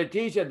how they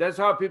teach, and that's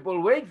how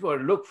people wait for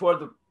it. Look for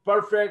the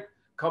perfect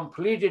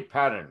completed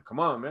pattern. Come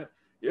on, man.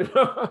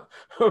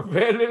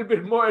 Pay a little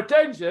bit more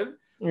attention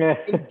Yeah.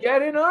 and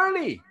get in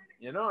early.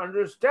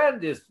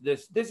 Understand this.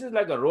 This is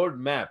like a road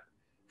map.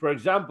 For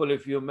example,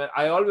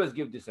 I always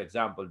give this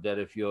example that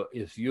if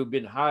you've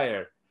been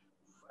hired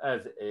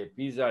as a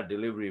pizza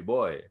delivery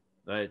boy,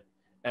 right,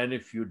 and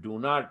if you do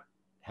not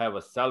have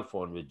a cell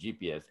phone with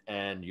GPS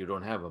and you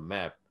don't have a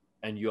map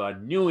and you are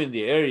new in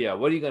the area,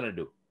 what are you going to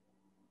do?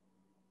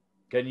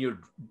 Can you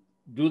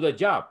do the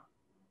job?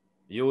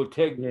 You will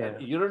take, Yeah.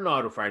 you don't know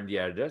how to find the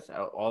address.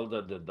 All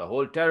the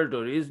whole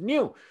territory is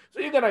new. So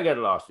you're going to get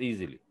lost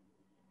easily.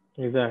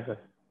 Exactly.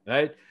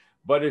 Right?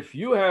 But if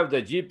you have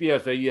the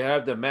GPS or you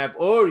have the map,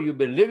 or you've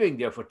been living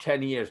there for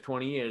 10 years,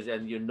 20 years,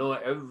 and you know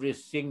every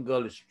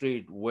single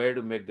street, where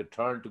to make the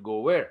turn to go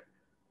where,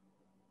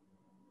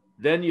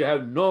 then you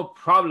have no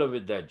problem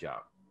with that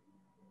job.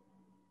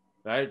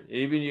 Right?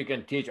 Even you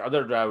can teach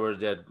other drivers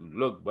that,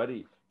 look,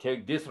 buddy,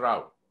 take this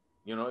route.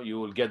 You know, you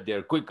will get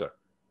there quicker.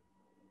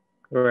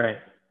 Right.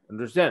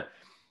 Understand?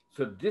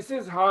 So this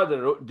is how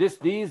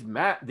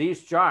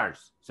these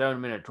charts, 7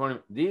 minute, 20,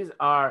 these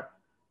are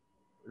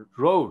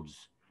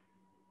roads.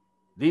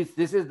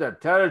 This is the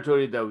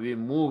territory that we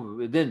move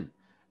within.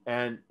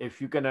 And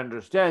if you can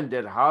understand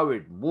that how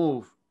it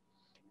moves,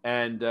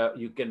 and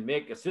you can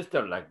make a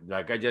system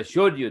like I just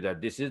showed you,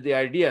 that this is the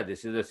idea,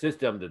 this is the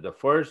system, that the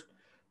first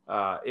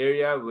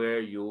area where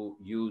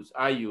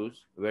I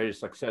use very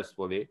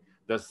successfully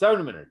the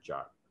 7 minute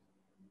chart.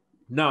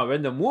 Now,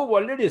 when the move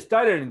already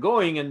started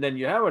going and then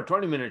you have a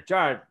 20-minute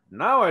chart,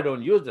 now I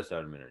don't use the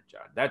 7 minute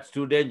chart. That's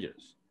too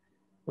dangerous.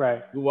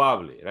 Right. Too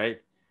wobbly,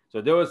 right? So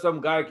there was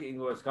some guy who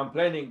was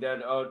complaining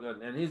that,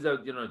 and he's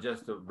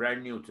just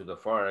brand new to the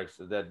Forex,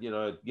 that,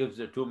 it gives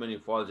you too many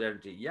false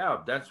entry. Yeah,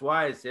 that's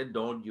why I said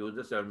don't use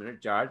the 7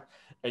 minute chart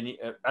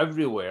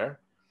everywhere.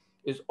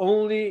 It's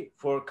only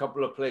for a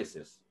couple of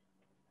places.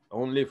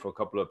 Only for a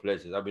couple of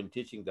places. I've been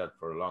teaching that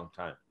for a long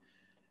time.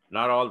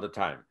 Not all the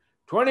time.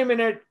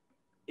 20-minute,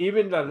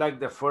 even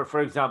for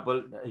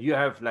example, you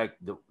have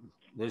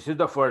this is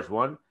the first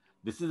one.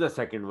 This is the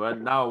second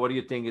one. Now, what do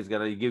you think is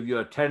going to give you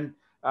a 10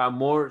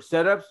 more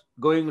setups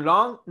going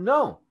long?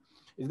 No,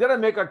 it's going to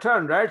make a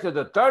turn, right? So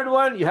the third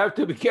one, you have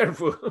to be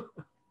careful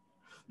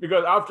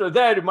because after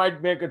that, it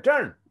might make a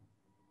turn.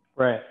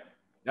 Right.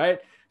 Right.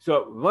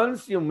 So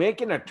once you're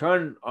making a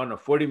turn on a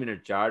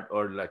 40-minute chart,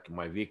 or like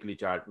my weekly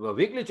chart, well,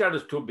 weekly chart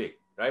is too big,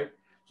 right?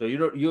 So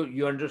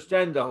you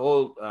understand the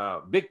whole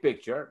big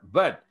picture,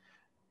 but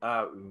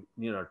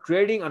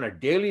trading on a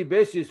daily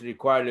basis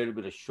requires a little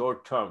bit of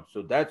short term.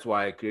 So that's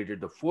why I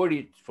created the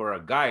 40 for a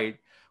guide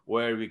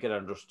where we can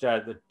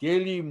understand the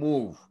daily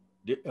move.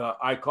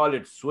 I call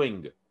it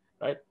swing,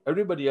 right?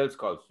 Everybody else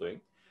calls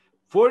swing.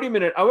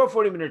 Our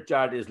 40-minute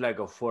chart is like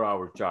a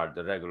 4-hour chart,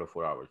 the regular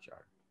 4-hour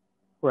chart.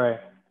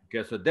 Right.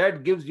 Okay, so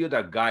that gives you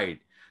the guide.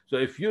 So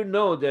if you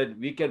know that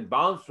we can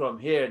bounce from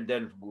here and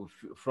then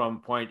from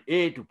point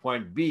A to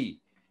point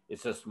B,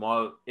 it's a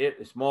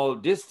small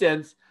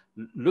distance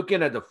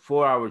looking at the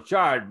 4-hour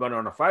chart, but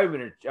on a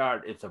 5-minute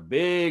chart, it's a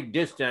big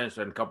distance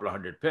and a couple of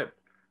hundred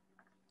pips.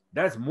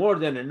 That's more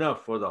than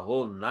enough for the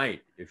whole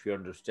night if you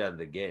understand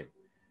the game.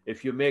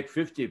 If you make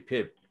 50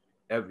 pip,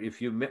 if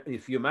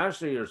you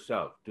master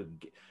yourself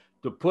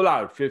to pull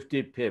out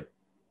 50 pip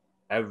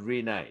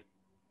every night,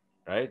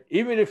 right?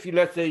 Even if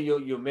let's say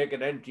you make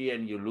an entry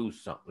and you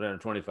lose some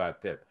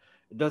 25 pip,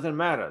 it doesn't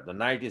matter. The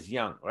night is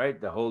young, right?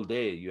 The whole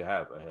day you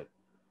have ahead.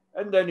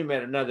 And then you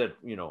made another,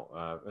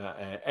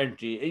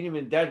 entry. And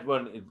even that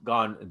one is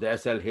gone. The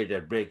SL hit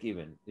at break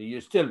even. You're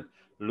still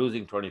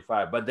losing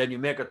 25. But then you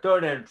make a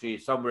third entry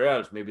somewhere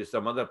else, maybe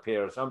some other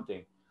pair or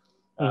something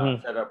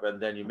set up, and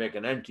then you make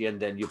an entry, and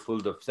then you pull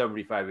the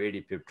 75,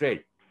 80 pip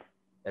trade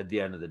at the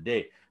end of the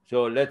day.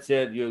 So let's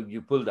say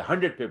you pull the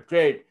 100 pip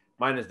trade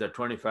minus the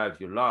 25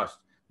 you lost,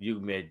 you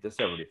made the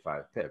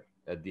 75 pip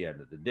at the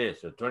end of the day.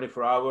 So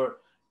 24-hour,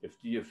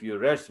 if you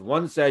rest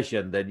one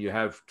session, then you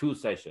have 2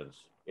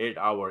 sessions. 8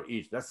 hours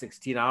each. That's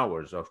 16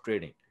 hours of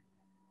trading.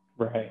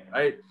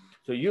 Right.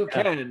 So you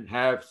can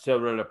have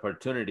several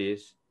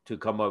opportunities to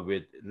come up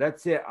with,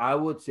 let's say, I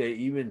would say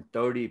even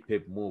 30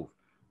 pip move.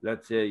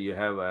 Let's say you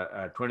have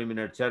a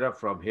 20-minute setup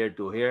from here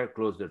to here,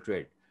 close the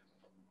trade.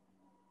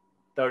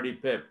 30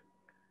 pip.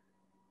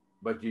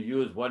 But you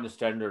use one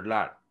standard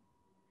lot.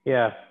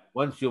 Yeah.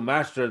 Once you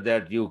master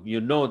that,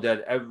 you know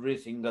that every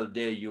single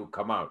day you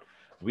come out.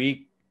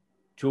 Week,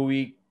 2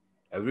 week,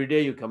 every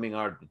day you're coming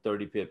out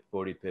 30 pip,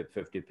 40 pip,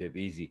 50 pip,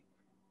 easy.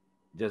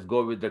 Just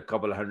go with a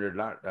couple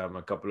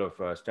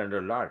of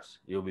standard lots.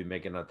 You'll be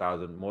making more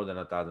than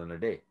 1,000 a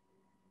day.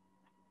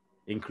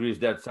 Increase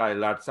that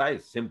lot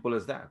size. Simple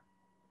as that.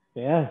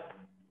 Yeah.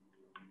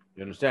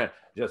 You understand?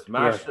 Just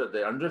master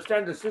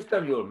understand the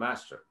system, you'll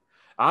master.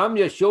 I'm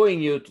just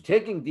showing you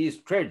taking these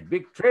trades,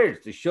 big trades,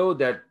 to show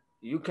that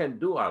you can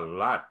do a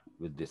lot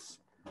with this.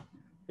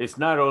 It's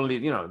not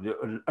only,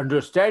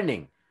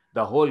 understanding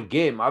the whole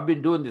game. I've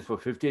been doing this for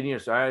 15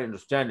 years, so I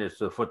understand it.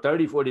 So for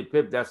 30, 40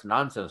 pip, that's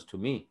nonsense to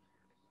me.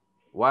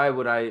 Why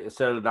would I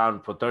settle down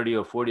for 30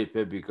 or 40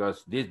 pip?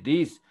 Because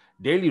these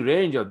daily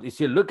range of, if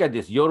you look at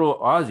this Euro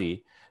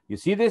Aussie, you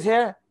see this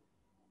here?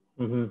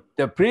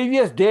 The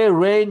previous day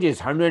range is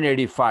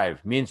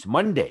 185, means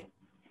Monday.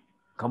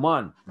 Come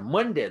on,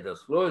 Monday, the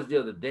slowest day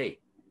of the day.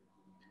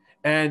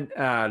 And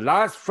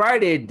last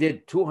Friday it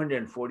did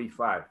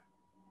 245.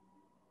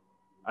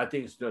 I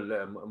think it's still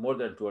more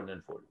than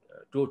 240,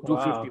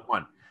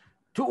 251.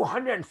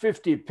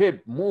 250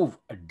 pip move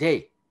a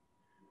day.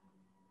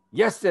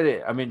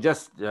 Yesterday, I mean,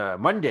 just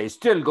Monday is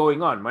still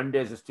going on.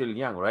 Mondays is still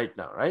young right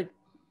now, right?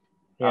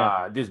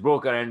 Yeah. This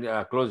broker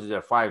and closes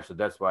at 5, so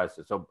that's why I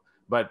said so.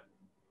 But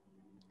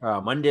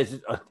Mondays,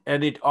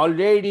 and it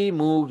already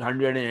moved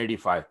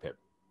 185 pip.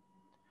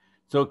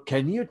 So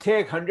can you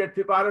take 100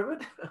 pip out of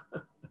it?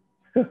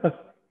 70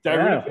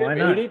 Yeah, pip, why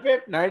not? 80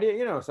 pip,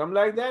 90, something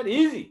like that,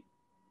 easy.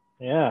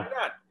 Yeah. Why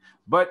not?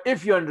 But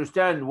if you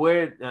understand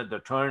where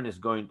the turn is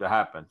going to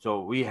happen,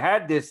 so we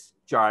had this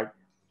chart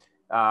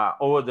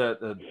over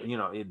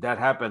that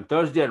happened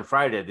Thursday and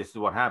Friday. This is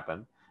what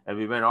happened, and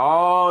we went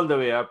all the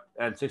way up,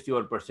 and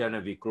 61%,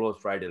 and we closed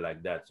Friday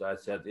like that. So I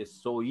said it's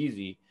so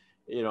easy.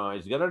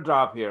 It's gonna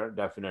drop here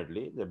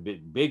definitely. The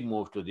big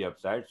move to the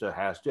upside, so it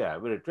has to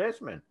have a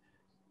retracement,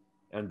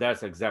 and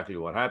that's exactly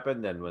what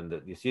happened. And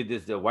when you see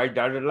the white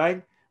dotted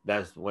line,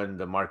 that's when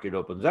the market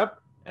opens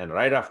up, and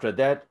right after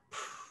that,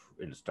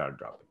 it'll start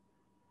dropping,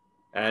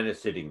 and it's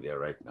sitting there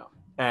right now.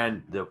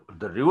 And the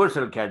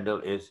reversal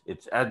candle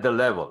it's at the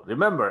level.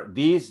 Remember,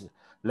 these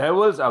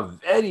levels are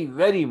very,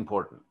 very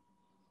important.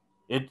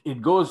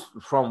 It goes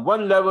from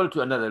one level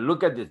to another.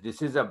 Look at this.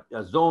 This is a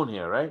zone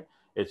here, right?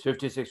 It's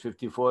 56,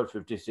 54,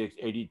 56,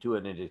 82,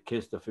 and it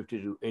kissed the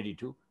 52,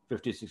 82,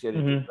 56,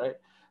 82, right?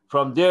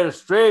 From there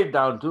straight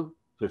down to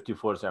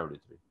 54,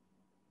 73.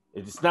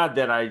 It's not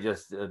that I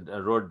just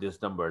wrote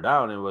this number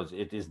down.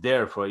 It is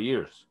there for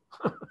years.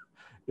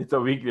 It's a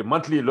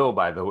monthly low,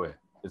 by the way.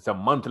 It's a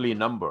monthly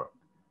number.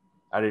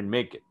 I didn't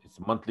make it. It's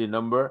a monthly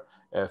number,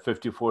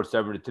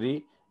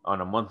 54.73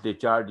 on a monthly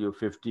chart. You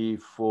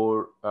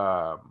 54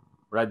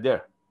 right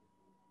there.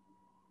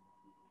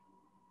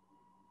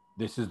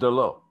 This is the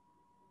low.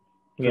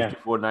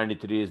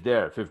 54.93 is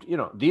there. 50.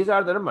 These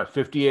are the numbers.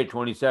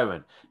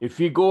 58.27. If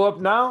we go up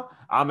now,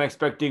 I'm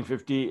expecting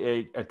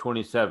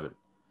 58.27.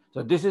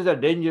 So this is a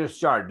dangerous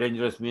chart.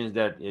 Dangerous means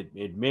that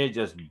it may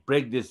just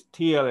break this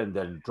TL and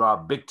then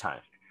drop big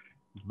time.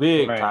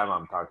 Big time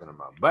I'm talking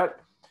about. But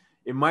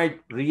it might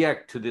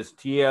react to this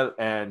TL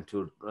and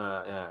to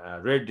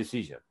red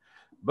decision.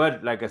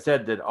 But like I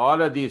said, that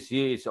all of these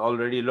here is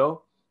already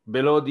low.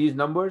 Below these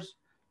numbers,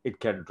 it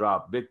can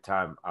drop big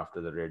time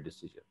after the red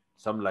decision.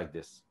 Something like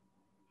this.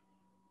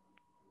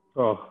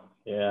 Oh,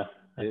 yeah.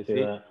 I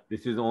see that.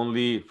 This is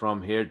only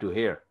from here to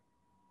here.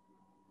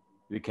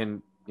 We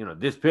can,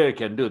 this pair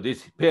can do.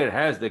 This pair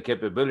has the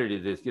capability,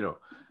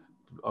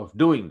 of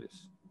doing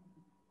this.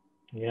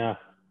 Yeah.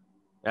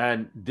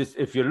 And this,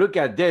 if you look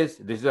at this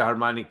is a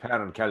harmonic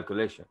pattern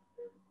calculation.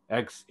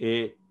 X,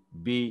 A,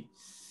 B,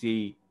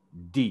 C,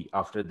 D.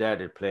 After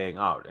that, it's playing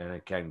out, and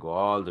it can go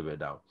all the way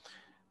down.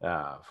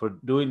 For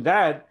doing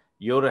that,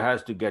 Euro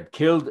has to get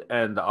killed,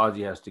 and the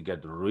Aussie has to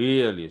get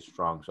really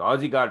strong. So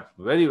Aussie got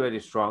very, very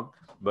strong.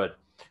 But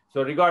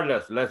so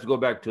regardless, let's go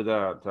back to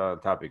the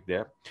topic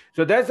there.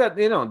 So that's that.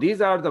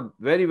 These are the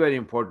very, very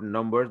important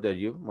numbers that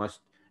you must.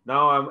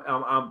 Now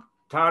I'm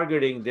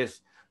targeting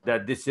this.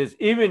 That this is,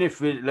 even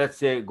if we, let's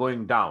say,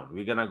 going down,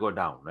 we're gonna go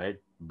down, right?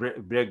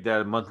 Break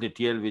the monthly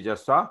TL we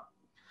just saw,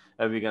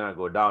 and we're gonna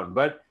go down.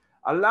 But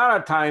a lot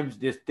of times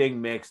this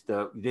thing makes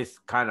this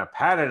kind of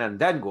pattern and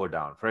then go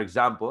down. For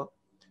example,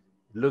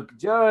 look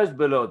just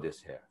below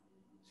this here.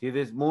 See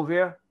this move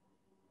here?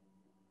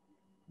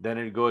 Then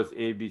it goes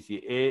A,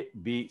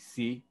 B,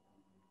 C,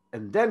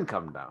 and then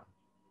come down.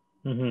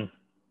 You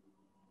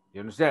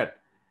understand?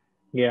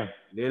 Yeah.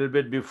 A little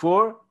bit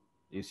before,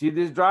 you see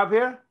this drop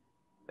here?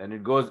 Then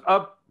it goes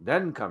up,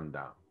 then come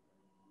down.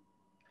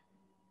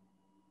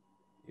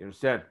 You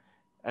understand?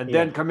 And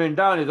then coming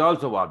down is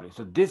also wobbling.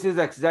 So this is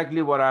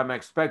exactly what I'm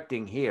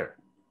expecting here.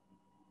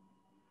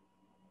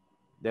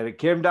 That it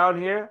came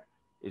down here,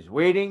 is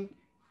waiting,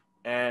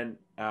 and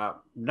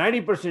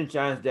 90%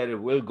 chance that it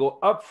will go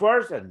up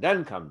first and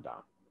then come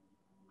down.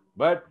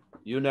 But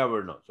you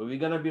never know. So we're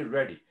going to be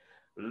ready.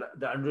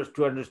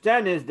 To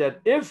understand is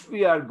that if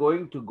we are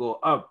going to go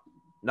up,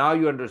 now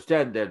you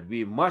understand that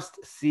we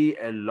must see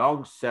a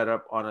long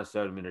setup on a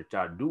 7-minute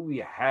chart. Do we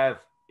have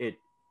it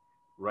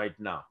right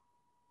now?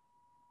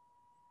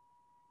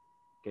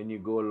 Can you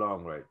go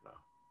long right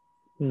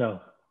now?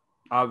 No.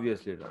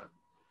 Obviously not.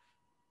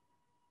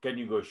 Can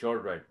you go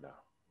short right now?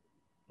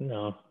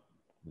 No.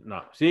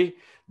 No. See,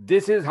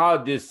 this is how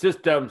this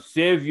system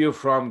saves you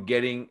from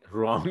getting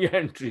wrong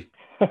entry.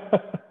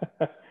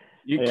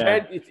 You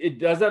can't, it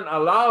doesn't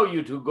allow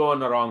you to go on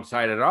the wrong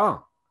side at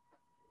all.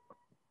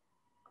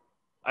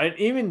 And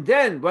even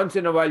then, once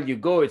in a while you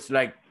go, it's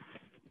like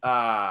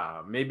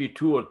maybe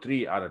 2 or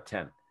 3 out of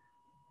 10.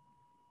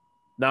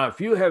 Now, if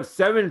you have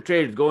 7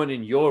 trades going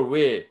in your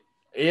way,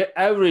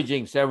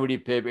 averaging 70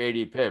 pip,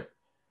 80 pip,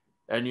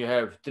 and you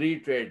have 3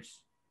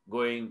 trades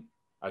going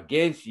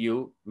against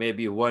you,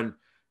 maybe one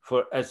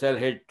for SL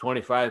hit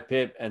 25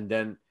 pip, and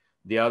then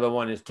the other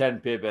one is 10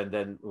 pip, and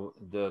then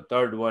the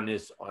third one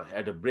is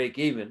at a break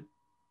even,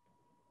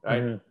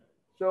 right?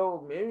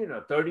 So maybe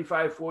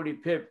 35, 40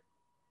 pip,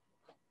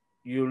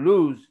 you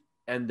lose,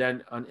 and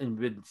then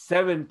with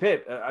 7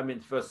 pip,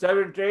 for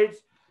 7 trades,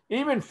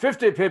 even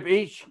 50 pip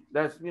each,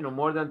 that's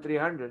more than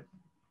 300.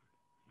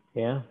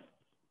 Yeah.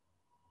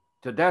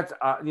 So that's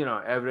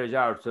average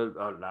out. So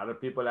a lot of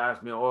people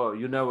ask me, "Oh,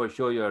 you never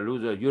show you're a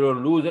loser. You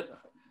don't lose it."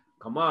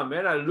 Come on,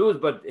 man, I lose.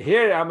 But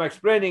here I'm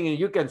explaining, and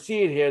you can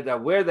see it here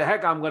that where the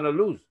heck I'm gonna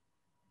lose,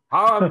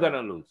 how I'm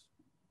gonna lose.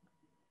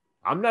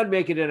 I'm not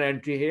making an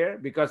entry here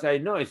because I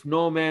know it's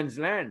no man's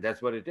land.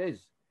 That's what it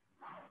is.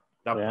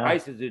 The Yeah.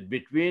 price is in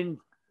between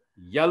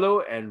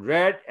yellow and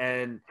red,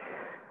 and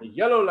the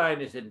yellow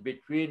line is in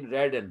between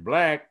red and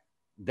black.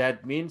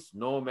 That means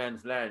no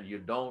man's land. You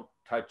don't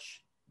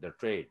touch the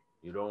trade.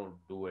 You don't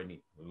do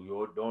any,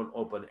 you don't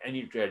open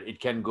any trade. It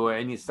can go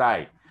any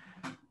side.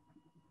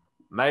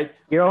 Right?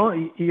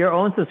 Your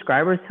own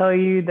subscribers tell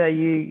you that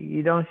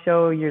you don't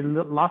show your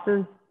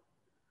losses?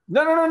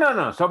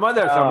 No. Some Oh,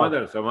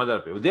 other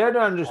people. They don't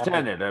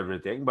understand it,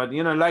 everything. But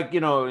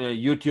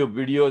YouTube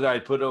videos I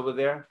put over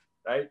there,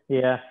 right?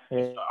 yeah, So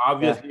yeah,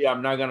 obviously,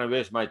 I'm not gonna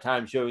waste my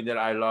time showing that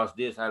I lost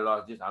this, I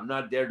lost this. I'm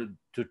not there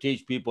to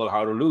teach people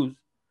how to lose.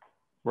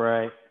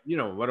 right.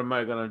 What am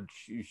I gonna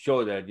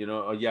show that?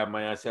 Oh yeah,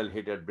 my SL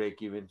hit at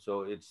break even,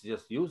 so it's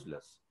just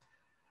useless.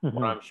 What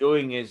Hmm. I'm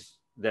showing is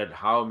that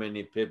how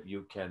many pip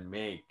you can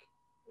make,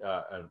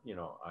 in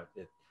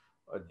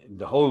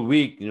the whole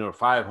week,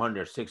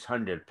 500,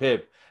 600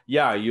 pip.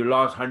 Yeah, you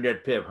lost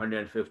 100 pip,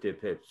 150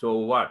 pip. So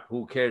what?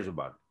 Who cares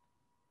about it?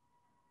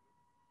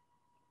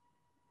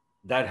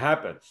 That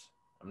happens.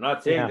 I'm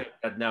not saying Yeah,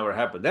 that never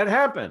happened. That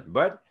happened,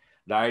 but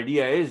the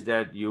idea is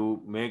that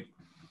you make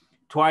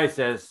twice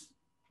as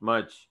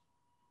much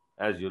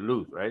as you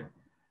lose, right?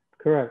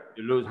 correct.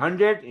 You lose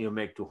 100, you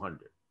make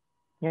 200.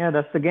 Yeah,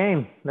 that's the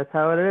game. That's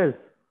how it is.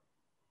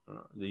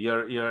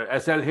 Your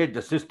SL hit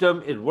the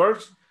system, it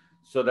works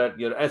so that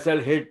your SL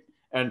hit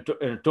and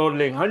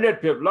totaling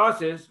 100 pip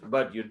losses,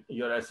 but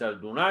your SL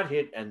do not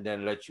hit, and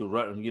then let you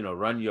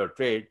run your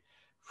trade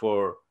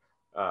for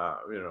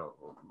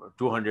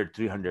 200,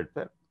 300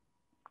 pip.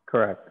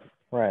 Correct.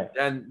 Right.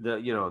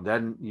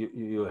 Then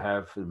you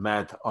have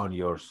math on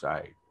your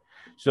side.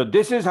 So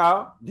this is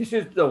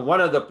the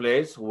one of the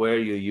place where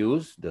you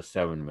use the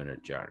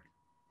 7-minute chart,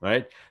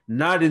 right?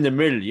 Not in the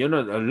middle.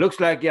 It looks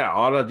like, yeah,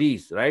 all of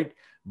these, right?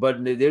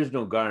 But there's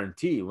no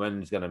guarantee when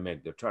it's gonna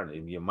make the turn.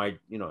 You might,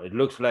 it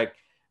looks like,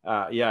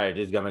 yeah, it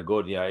is gonna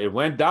go. Yeah, it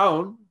went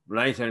down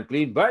nice and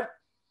clean, but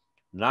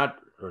not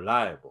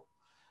reliable.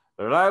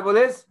 Reliable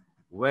is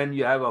when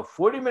you have a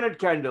 40-minute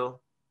candle,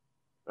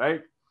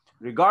 right?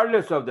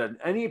 Regardless of that,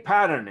 any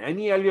pattern,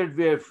 any Elliott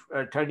wave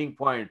turning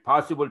point,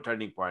 possible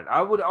turning point.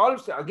 I would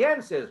also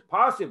again says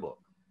possible.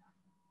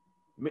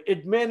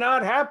 It may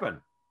not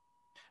happen,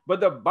 but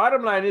the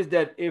bottom line is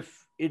that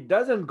if it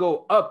doesn't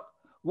go up,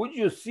 would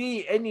you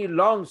see any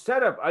long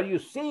setup? Are you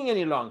seeing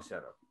any long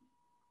setup?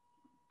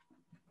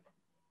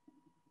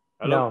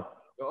 Hello?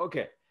 No.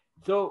 Okay.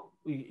 So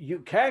you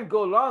can't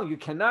go long. You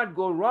cannot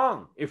go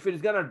wrong. If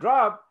it's going to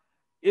drop,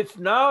 it's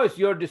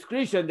your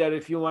discretion that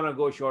if you want to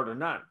go short or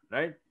not,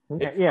 right?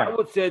 If Yeah. I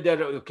would say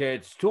that, okay,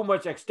 it's too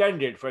much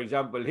extended, for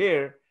example,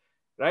 here,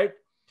 right?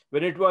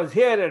 When it was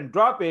here and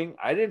dropping,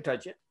 I didn't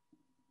touch it.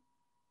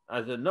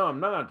 I said, no, I'm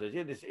not going to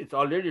touch it. It's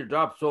already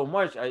dropped so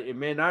much. It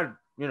may not,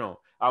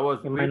 I was.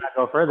 It might not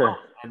go further.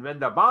 And when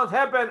the bounce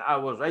happened, I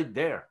was right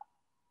there.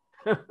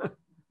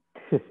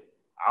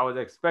 I was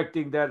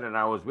expecting that and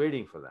I was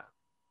waiting for that.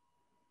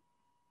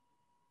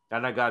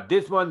 Then I got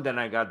this one, then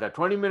I got the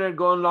 20-minute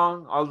going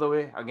long all the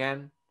way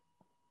again.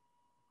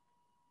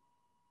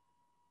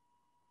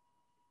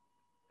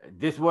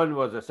 This one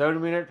was a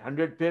 7-minute,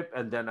 100 pip,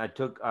 and then I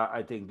took,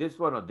 I think, this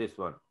one or this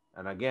one.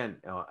 And again,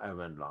 I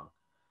went long.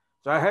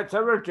 So I had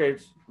several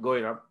trades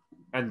going up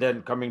and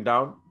then coming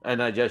down.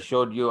 And I just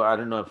showed you, I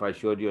don't know if I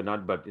showed you or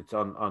not, but it's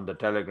on the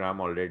Telegram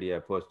already. I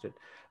posted.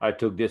 I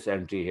took this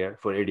entry here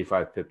for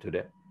 85 pip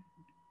today.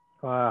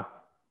 Wow.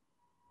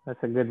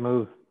 That's a good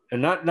move.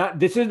 And not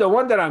this is the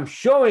one that I'm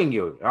showing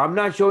you. I'm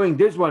not showing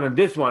this one and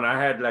this one.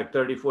 I had like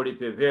 30, 40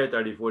 pip here,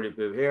 30, 40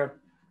 pip here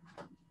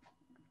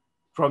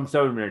from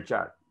 7-minute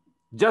chart.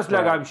 Just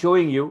like I'm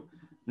showing you.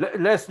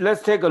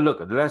 Let's take a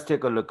look. Let's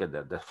take a look at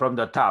that from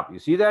the top. You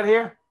see that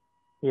here?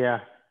 Yeah.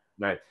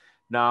 Right.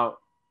 Now,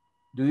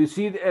 do you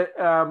see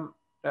the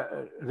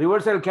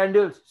reversal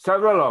candles?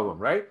 Several of them,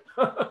 right?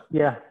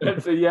 Yeah.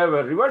 And so you have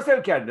a reversal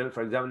candle,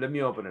 for example. Let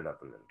me open it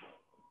up a little.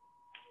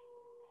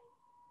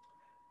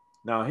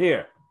 Now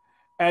here.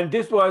 And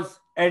this was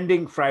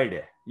ending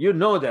Friday. You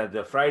know that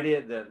the Friday,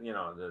 the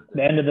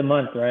end of the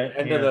month, right?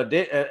 End of the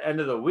day,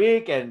 end of the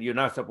week, and you're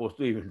not supposed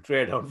to even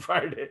trade on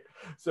Friday.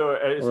 So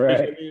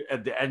especially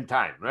at the end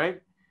time, right?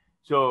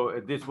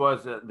 So this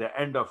was the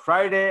end of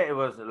Friday. It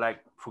was like,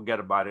 forget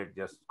about it.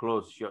 Just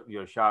close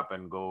your shop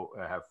and go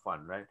have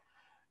fun, right?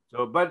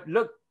 So, but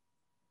look,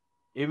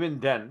 even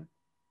then,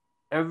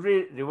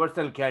 every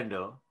reversal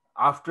candle,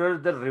 after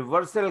the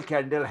reversal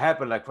candle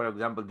happened, like for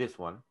example, this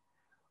one,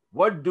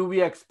 what do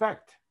we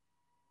expect?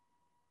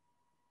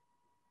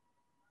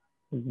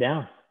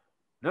 Down.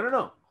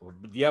 No.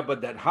 Yeah,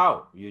 but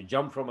how? You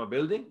jump from a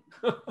building?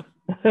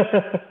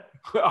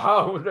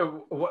 How?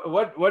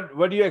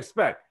 What do you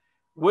expect?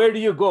 Where do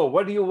you go?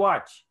 What do you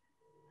watch?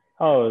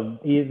 Oh,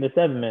 the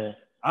 7-minute.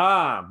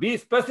 Be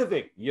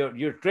specific.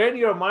 You train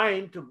your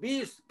mind to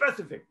be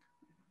specific,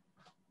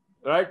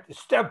 right?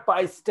 Step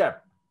by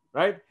step,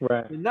 right?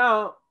 Right. And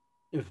now,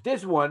 if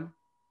this one,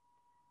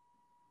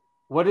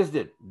 what is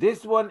it?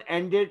 This one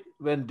ended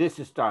when this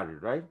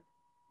started, right?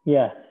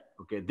 Yes.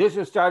 Okay, this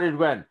started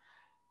when?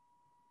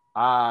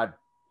 605.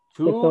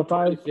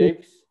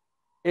 226,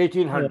 Yeah.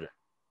 1800.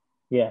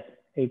 Yes.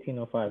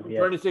 1805. Yes.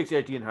 26,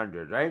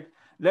 1800, right?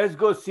 Let's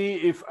go see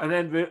if, and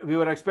then we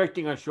were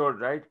expecting a short,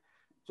 right?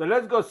 So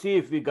let's go see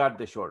if we got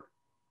the short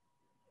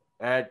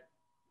at,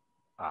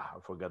 I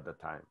forgot the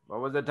time. What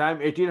was the time?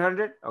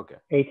 1800? Okay.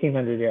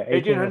 1800. Yeah.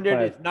 1800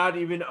 1805. is not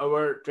even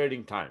our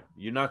trading time.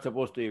 You're not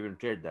supposed to even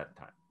trade that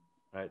time,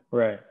 right?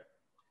 Right.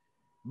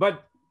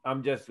 But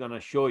I'm just going to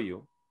show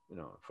you,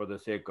 for the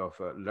sake of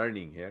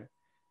learning here,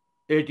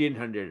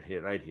 1800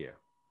 here, right here.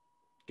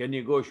 Can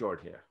you go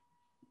short here?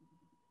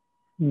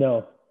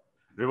 No.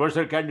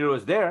 Reversal candle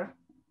was there,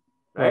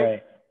 right?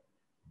 Right.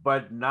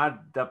 But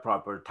not the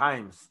proper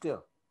time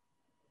still.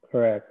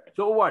 Correct.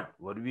 So what?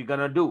 What are we going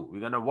to do? We're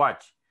going to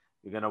watch.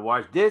 We're going to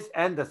watch this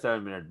and the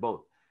 7-minute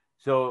both.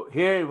 So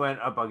here it went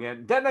up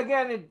again. Then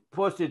again, it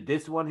posted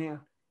this one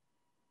here.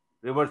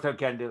 Reversal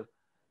candle.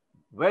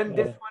 When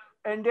this one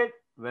ended,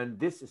 when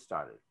this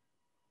started.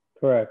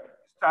 Correct.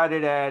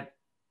 Started at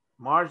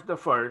March the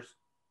 1st.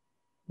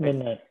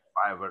 Midnight.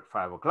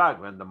 5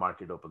 o'clock when the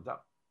market opens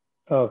up.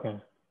 Okay.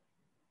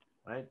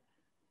 Right?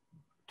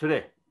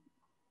 Today.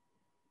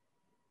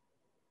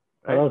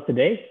 Right? Oh,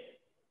 today?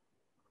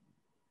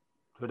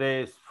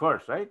 Today is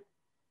 1st, right?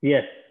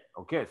 Yes.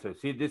 Okay, so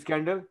see this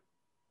candle?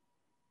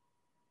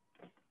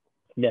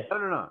 Yes.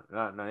 No,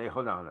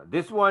 hold on.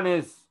 This one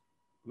is,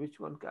 which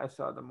one I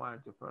saw the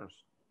market first?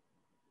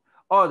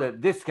 Oh,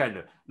 this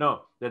candle.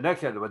 No, the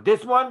next candle. But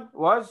this one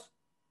was?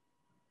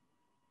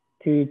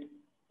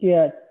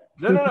 Yeah.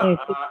 No.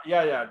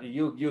 Yeah.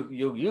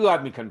 You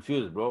got me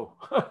confused, bro.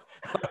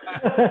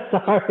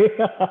 Sorry.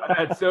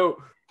 And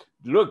so,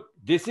 look,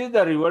 this is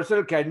the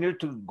reversal candle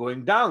to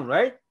going down,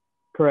 right?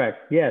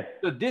 Correct. Yes.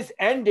 So this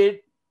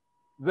ended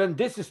when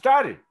this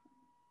started.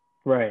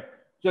 Right.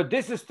 So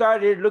this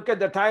started, look at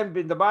the time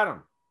in the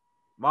bottom.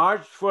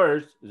 March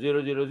 1st,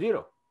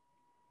 000.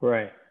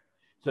 Right.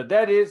 So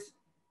that is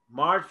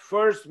March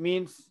 1st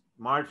means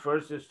March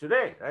 1st is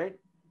today, right?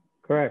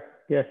 Correct.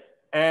 Yes.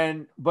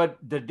 But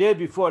the day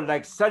before,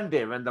 like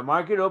Sunday, when the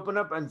market opened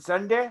up on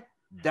Sunday,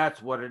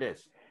 that's what it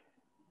is.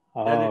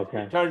 Oh, then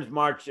okay. it turns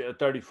March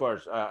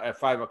 31st at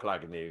 5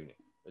 o'clock in the evening.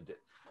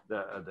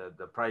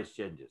 The price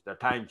changes, the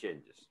time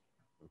changes.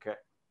 Okay,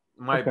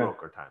 my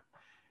broker time.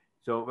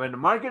 So when the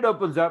market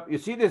opens up, you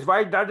see this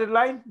white dotted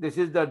line? This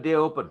is the day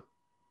open.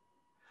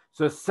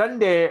 So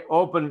Sunday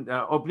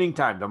opening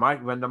time,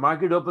 when the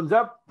market opens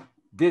up,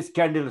 this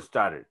candle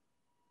started.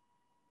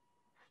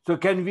 So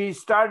can we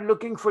start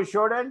looking for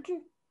short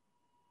entry?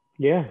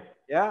 Yeah.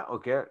 Yeah,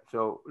 okay.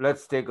 So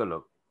let's take a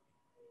look.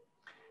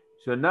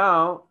 So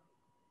now,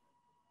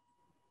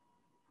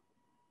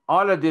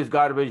 all of this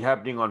garbage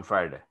happening on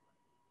Friday.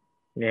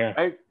 Yeah.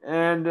 Right?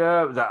 And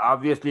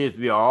obviously,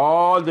 we are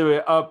all the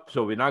way up,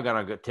 so we're not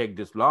going to take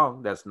this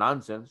long. That's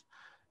nonsense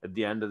at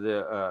the end of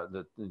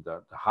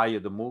the high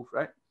of the move,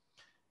 right?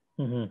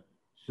 Mm-hmm.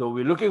 So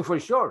we're looking for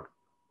short.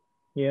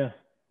 Yeah.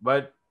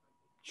 But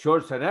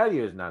short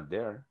scenario is not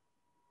there,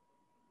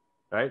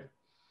 right?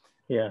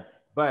 Yeah.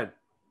 But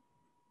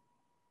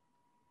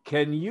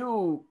can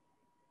you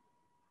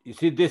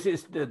see, this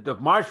is the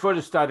March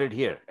 1st started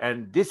here,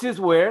 and this is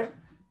where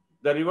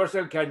the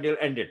reversal candle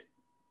ended.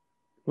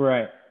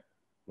 Right.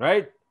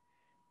 Right?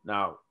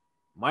 Now,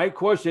 my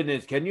question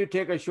is, can you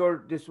take a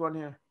short this one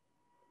here?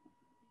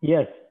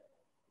 Yes.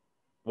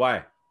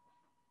 Why?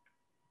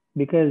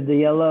 Because the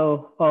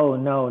yellow, oh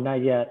no,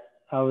 not yet.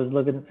 I was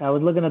looking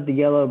at the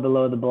yellow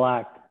below the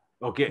black.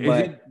 Okay,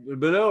 is it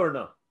below or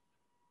no?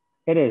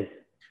 It is.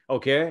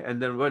 Okay,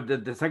 and then what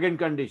the second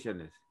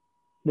condition is?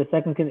 The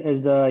second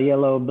is the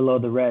yellow below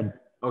the red.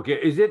 Okay,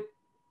 is it?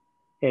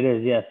 It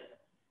is, yes.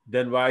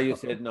 Then why you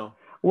said no?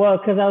 Well,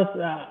 because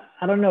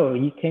I don't know.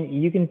 You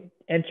can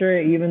enter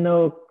it, even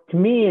though to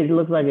me it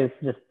looks like it's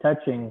just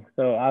touching.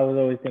 So I was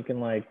always thinking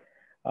like.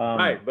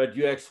 Right, but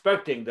you're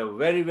expecting the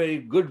very, very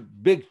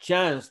good big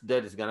chance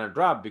that it's gonna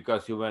drop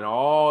because you went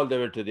all the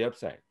way to the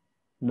upside.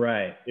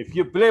 Right. If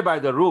you play by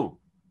the rule.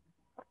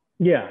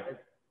 Yeah.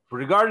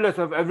 Regardless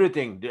of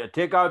everything,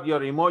 take out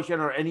your emotion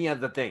or any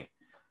other thing.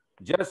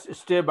 Just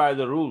stay by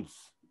the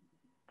rules.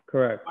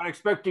 Correct. I'm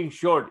expecting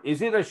short.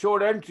 Is it a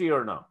short entry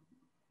or no?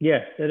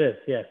 Yes, it is.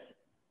 Yes.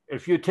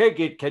 If you take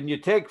it, can you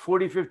take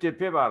 40, 50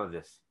 pip out of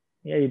this?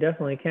 Yeah, you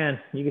definitely can.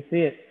 You can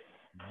see it.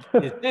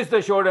 Is this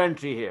the short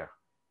entry here?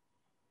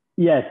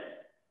 Yes.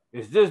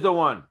 Is this the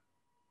one?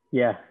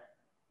 Yeah.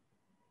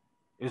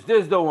 Is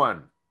this the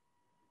one?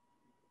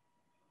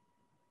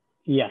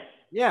 Yes.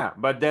 Yeah,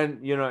 but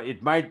then,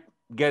 it might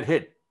get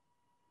hit.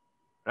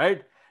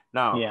 Right?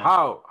 Now, yeah.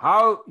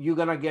 how you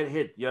going to get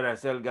hit? Your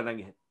SL going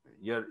to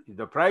get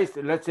the price,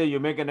 let's say you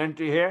make an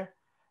entry here,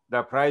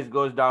 the price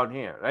goes down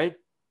here, right?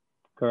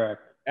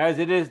 Correct. As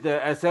it is, the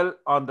SL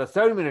on the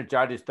 7-minute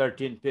chart is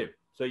 13 pip.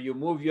 So you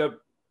move your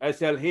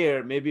SL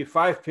here, maybe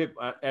 5 pip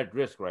at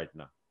risk right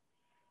now.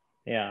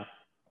 Yeah.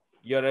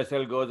 Your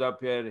SL goes up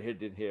here,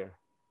 hit it here,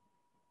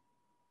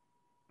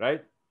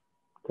 right?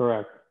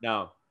 Correct.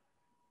 Now,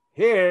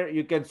 here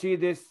you can see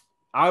this.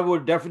 I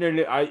would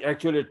definitely, I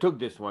actually took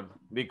this one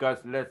because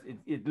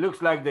it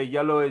looks like the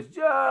yellow is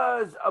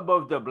just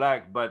above the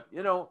black, but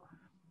you know,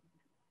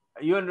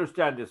 you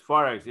understand this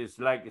Forex, it's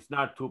like, it's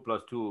not 2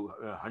 plus 2,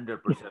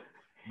 100%,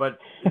 but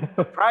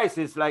the price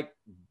is like,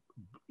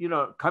 you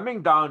know,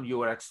 coming down,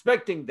 you are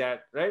expecting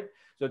that, right?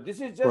 So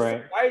this is just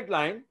Right. a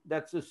guideline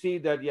that's to see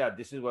that, yeah,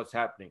 this is what's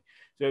happening.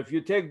 So if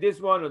you take this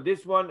one or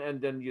this one,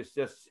 and then you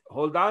just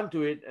hold on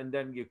to it, and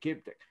then you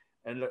keep it,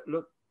 and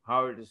look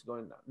how it is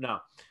going down.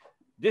 Now,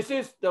 this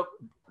is the,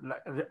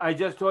 I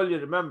just told you,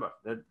 remember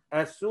that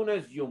as soon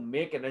as you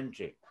make an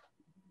entry,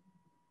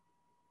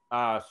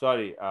 as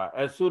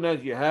soon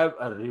as you have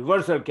a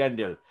reversal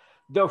candle,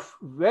 the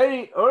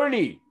very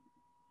early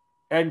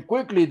and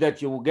quickly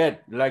that you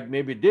get, like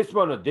maybe this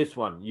one or this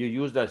one, you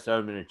use that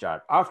 7-minute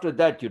chart. After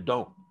that, you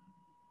don't.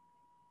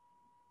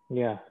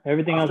 Yeah.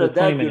 Everything else After is 20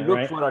 that, you minute, look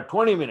right? for a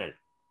 20-minute.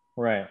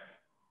 Right.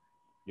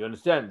 You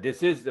understand?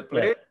 This is the Yeah.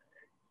 play.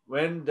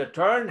 When the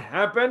turn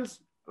happens,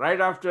 right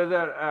after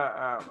the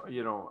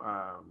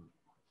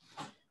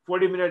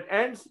 40-minute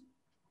ends,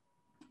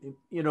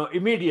 you know,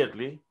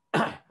 immediately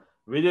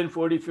within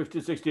 40,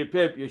 50, 60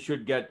 pip, you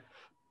should get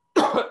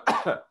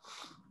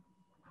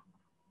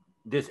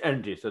this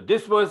entry. So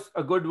this was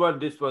a good one.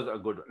 This was a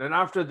good one. And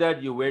after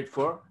that, you wait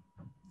for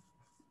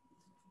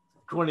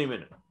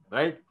 20-minute,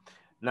 right?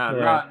 Now,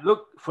 Right. now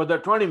look for the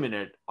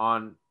 20-minute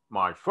on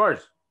March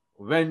 1st.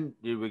 When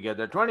did we get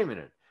the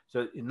 20-minute?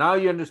 So now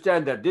you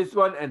understand that this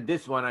one and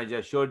this one I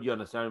just showed you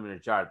on a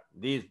 7-minute chart.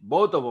 These,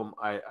 both of them,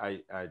 I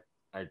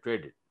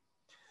traded.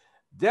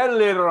 Then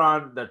later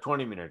on, the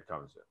 20-minute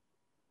comes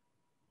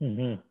in.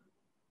 Mm-hmm.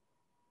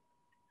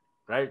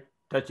 Right?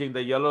 Touching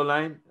the yellow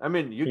line. I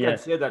mean, you can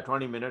Yes. say that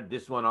 20-minute,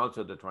 this one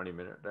also the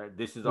 20-minute, right?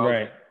 This is also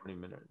Right. the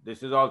 20-minute.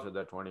 This is also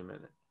the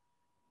 20-minute.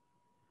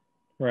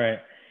 Right.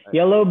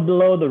 Yellow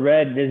below the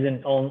red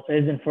isn't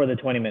for the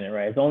 20-minute,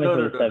 right? It's only No,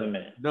 for no, the no,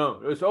 7-minute.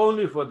 no. It's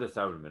only for the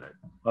 7-minute.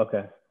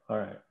 Okay. All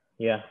right.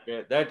 Yeah.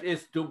 Okay? That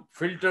is to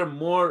filter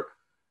more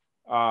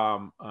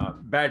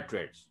bad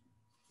trades.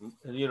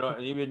 You know,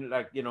 even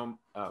like, you know,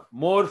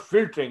 more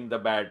filtering the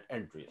bad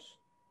entries.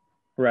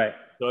 Right.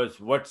 So it's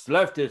what's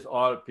left is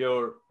all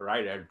pure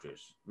right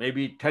entries.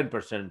 Maybe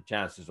 10%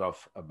 chances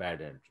of a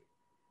bad entry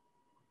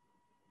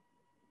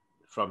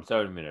from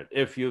 7-minute.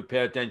 If you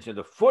pay attention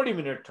to the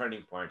 40-minute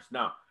turning points.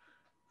 Now,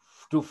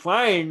 to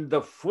find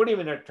the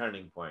 40-minute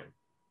turning point,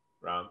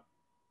 Ram,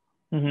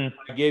 Mm-hmm.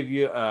 I gave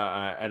you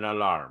an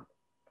alarm.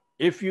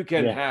 If you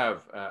can Yeah.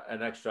 have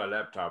an extra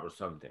laptop or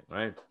something,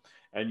 right?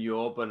 And you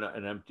open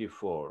an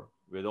MT4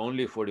 with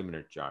only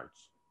 40-minute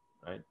charts,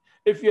 right?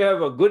 If you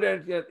have a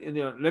good, you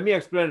know, let me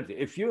explain it.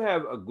 If you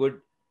have a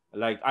good,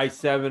 like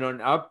i7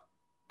 and up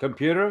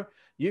computer,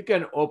 you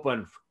can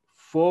open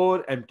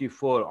 4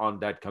 MT4 on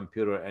that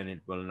computer and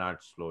it will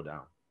not slow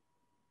down.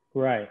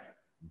 Right.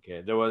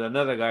 Okay, there was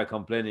another guy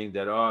complaining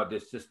that, oh,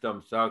 this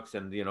system sucks,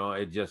 and you know,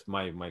 it just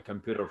my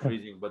computer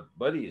freezing. But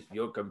buddy, it's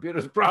your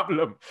computer's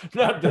problem,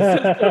 not the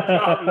system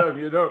problem.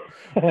 You know,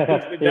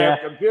 fix the damn Yeah.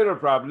 computer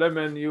problem,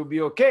 and you'll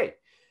be okay.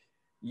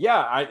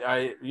 Yeah,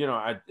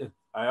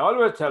 I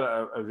always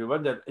tell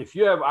everyone that if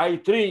you have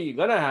i3, you're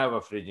gonna have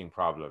a freezing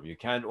problem. You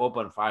can't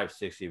open 5,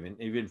 6,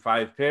 even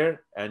 5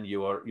 pair, and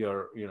your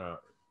you know,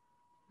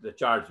 the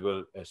charge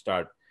will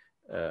start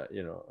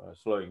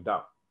slowing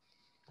down.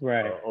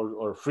 Right.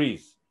 Or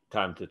freeze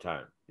time to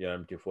time. Your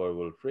MT4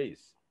 will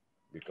freeze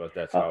because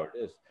that's how it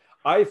is.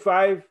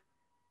 i5,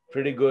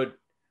 pretty good.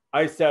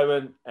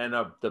 i7 and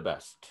up the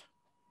best.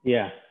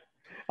 Yeah.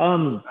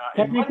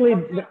 Technically,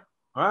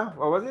 Huh?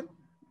 What was it?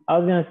 I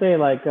was gonna say,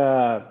 like,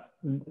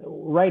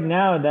 right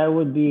now that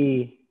would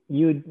be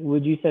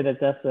would you say that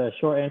that's a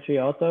short entry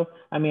also?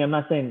 I mean, I'm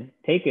not saying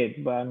take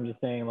it, but I'm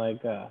just saying,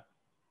 like,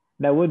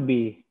 that would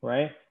be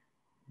right.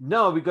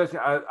 No, because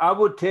I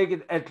would take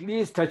it at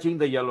least touching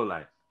the yellow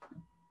line.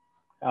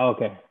 Oh,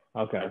 okay.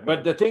 Okay.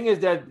 But the thing is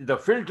that the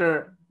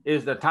filter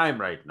is the time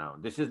right now.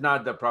 This is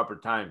not the proper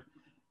time,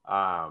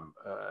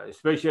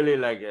 especially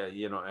like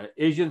an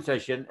Asian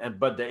session.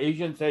 But the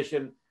Asian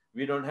session,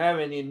 we don't have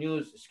any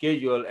news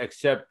schedule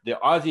except the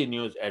Aussie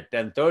news at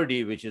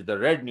 10:30, which is the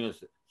red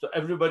news. So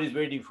everybody's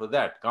waiting for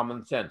that.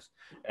 Common sense.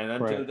 And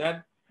until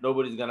then,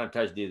 nobody's gonna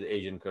touch these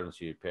Asian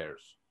currency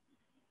pairs.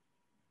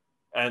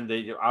 And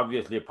they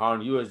obviously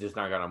pound US is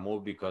not gonna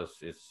move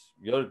because it's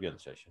European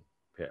session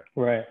pair.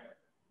 Right.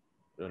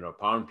 You know,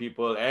 pound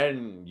people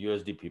and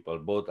USD people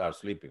both are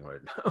sleeping right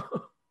now.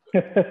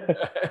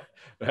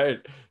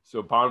 Right.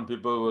 So pound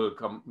people will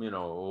come,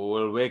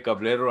 will wake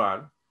up later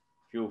on,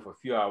 for a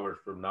few hours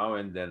from now,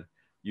 and then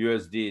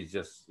USD is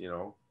just,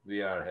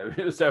 we are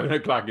having 7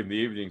 o'clock in the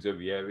evening, so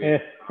we have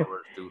 8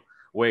 hours to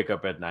wake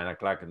up at 9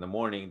 o'clock in the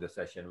morning. The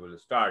session will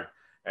start,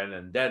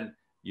 and then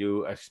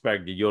you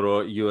expect the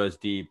Euro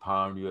USD,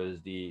 pound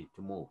USD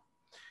to move.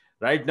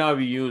 Right now,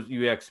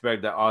 you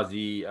expect the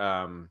Aussie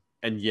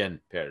and yen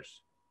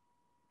pairs.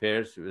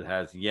 pairs. It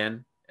has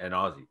yen and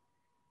Aussie,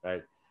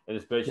 right? And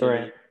especially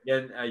Right.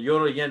 yen,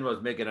 euro yen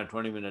was making a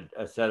 20-minute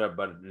setup,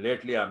 but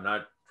lately I'm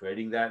not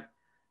trading that.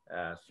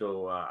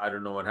 So I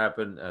don't know what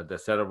happened. The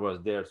setup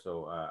was there,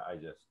 so I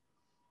just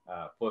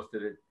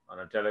posted it on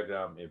a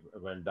Telegram. If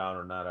it went down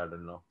or not, I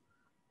don't know.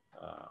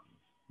 Um,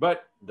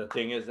 but the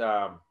thing is,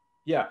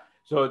 yeah.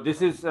 So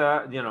this is,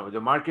 the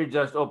market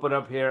just opened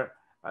up here.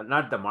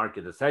 Not the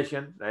market, the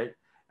session, right?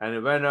 And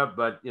it went up,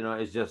 but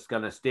it's just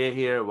gonna stay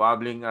here,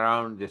 wobbling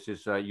around. This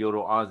is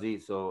Euro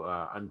Aussie. So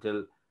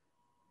until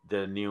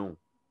the news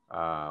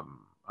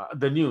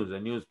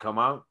come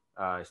out,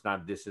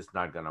 this is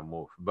not gonna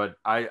move. But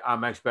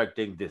I'm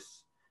expecting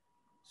this.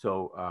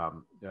 So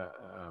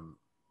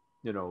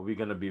we're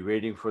gonna be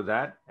waiting for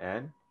that,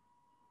 and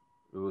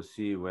we will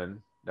see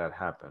when that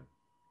happens.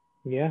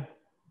 Yeah.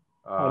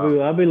 Uh,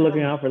 I'll be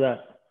looking out for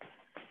that.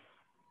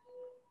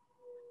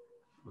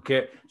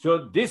 okay,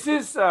 so this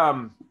is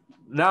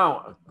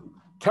now.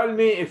 Tell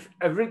me if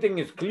everything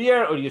is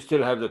clear, or you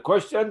still have the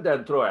question.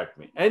 Then throw at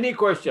me any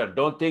question.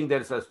 Don't think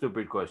that's a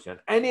stupid question.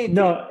 Anything,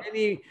 No,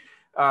 any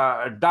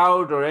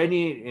doubt or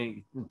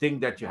anything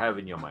that you have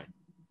in your mind.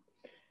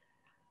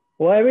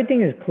 well,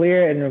 everything is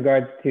clear in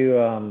regards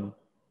to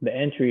the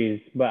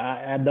entries, but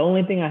the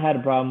only thing I had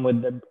a problem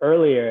with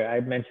earlier I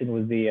mentioned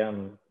was the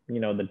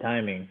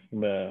timing.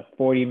 The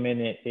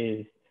 40-minute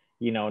is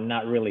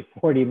not really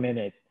 40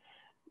 minutes.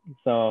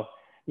 So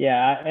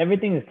yeah,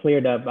 everything is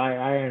cleared up.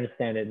 I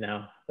understand it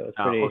now. So it's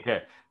Now, pretty.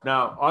 okay.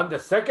 Now, on the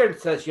second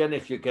session,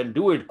 if you can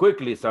do it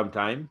quickly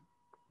sometime,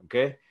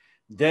 okay,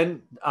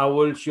 then I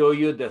will show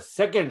you the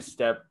second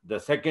step, the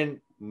second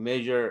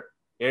major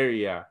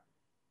area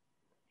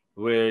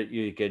where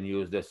you can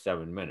use the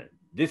 7-minute.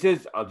 This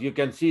is, you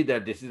can see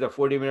that this is a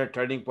 40-minute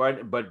turning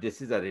point, but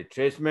this is a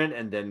retracement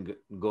and then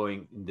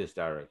going in this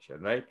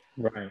direction, right?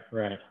 Right,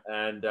 right.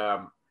 And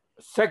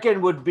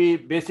second would be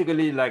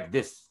basically like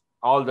this,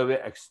 all the way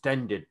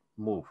extended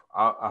move.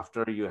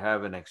 After you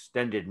have an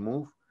extended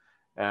move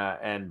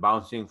and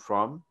bouncing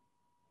from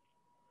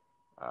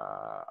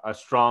a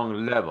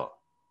strong level,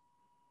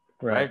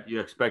 Right. right?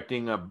 You're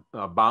expecting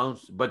a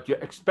bounce, but you're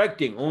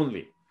expecting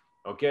only.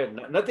 Okay,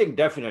 nothing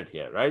definite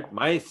here, right?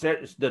 My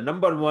set is the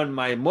number one.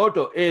 My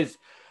motto is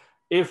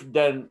if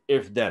then,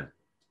 if then.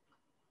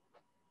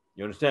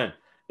 You understand?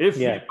 If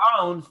we Yeah.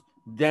 bounce,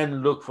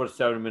 then look for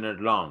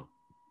 7-minute long.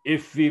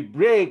 If we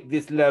break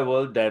this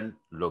level, then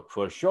look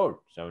for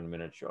short,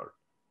 7-minute short.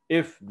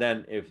 If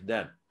then,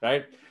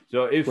 right?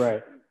 So if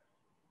Right.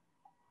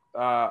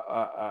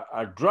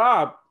 a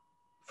drop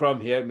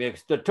from here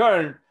makes the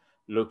turn,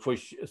 look for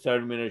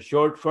 7-minute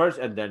short first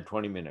and then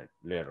 20-minute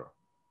later.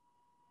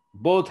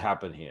 Both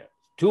happen here.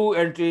 2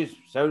 entries,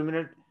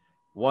 7-minute,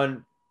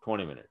 1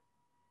 20-minute.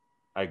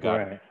 I got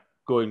Right.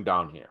 going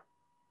down here.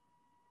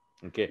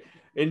 Okay.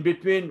 In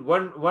between,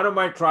 one of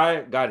my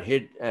try got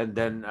hit and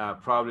then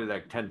probably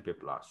like 10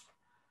 pip loss.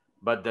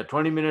 But the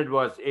 20-minute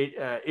was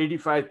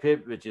 85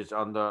 pip, which is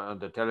on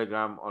the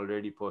Telegram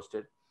already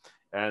posted.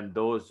 And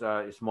those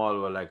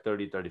small were like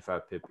 30,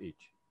 35 pip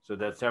each. So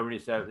that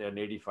 77 and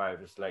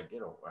 85 is like,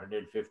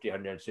 150,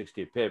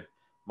 160 pip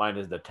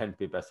minus the 10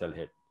 pip SL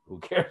hit. Who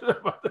cares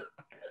about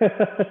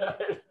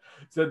that?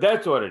 So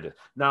that's what it is.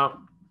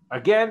 Now,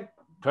 again,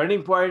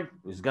 turning point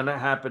is going to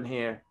happen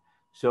here.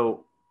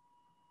 So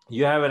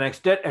you have an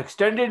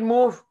extended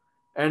move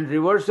and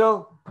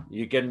reversal.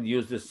 You can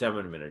use the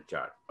 7-minute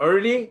chart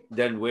early,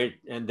 then wait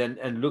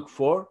and look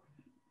for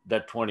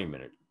that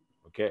 20-minute.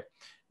 Okay.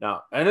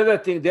 Now, another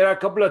thing, there are a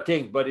couple of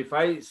things, but if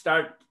I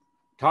start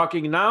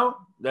talking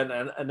now, then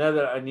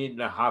I need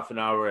a half an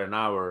hour, and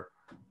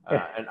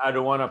I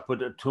don't want to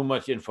put too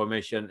much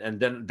information. And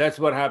then that's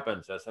what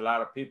happens. There's a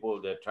lot of people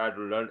that try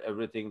to learn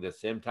everything at the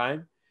same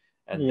time,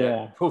 and then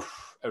Yeah.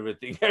 poof,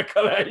 everything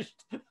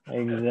collapsed.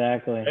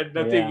 Exactly. And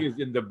nothing is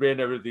in the brain,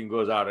 everything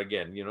goes out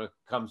again.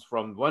 Comes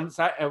from one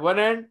side at one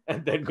end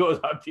and then goes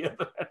out the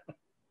other end.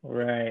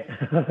 Right.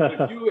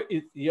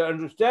 if you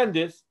understand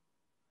this,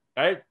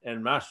 right,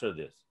 and master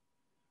this,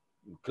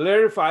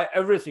 clarify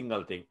every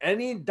single thing,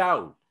 any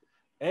doubt,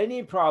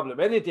 any problem,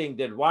 anything,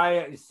 that why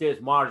it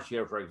says March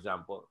here, for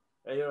example.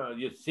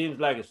 It seems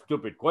like a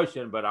stupid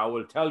question, but I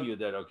will tell you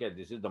that, okay,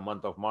 this is the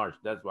month of March.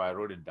 That's why I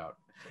wrote it down,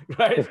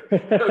 right?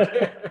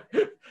 Okay.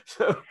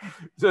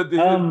 So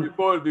this is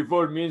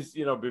before means,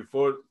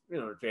 before,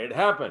 trade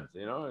happens,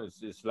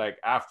 it's like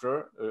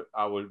after,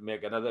 I will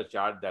make another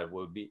chart that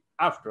will be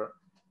after,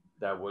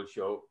 that will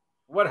show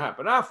what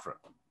happened after.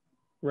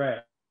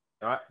 Right.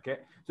 Okay,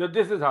 so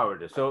this is how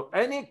it is. So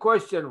any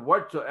question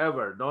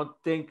whatsoever, don't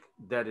think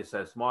that it's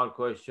a small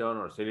question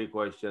or silly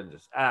question.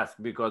 Just ask,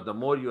 because the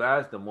more you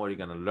ask, the more you're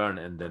going to learn,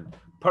 and then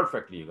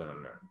perfectly you're going to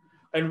learn.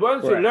 And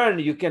once you learn,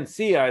 you can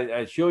see,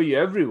 I show you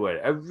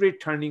everywhere. Every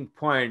turning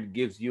point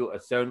gives you a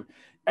certain,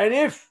 and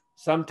if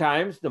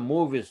sometimes the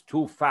move is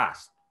too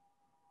fast,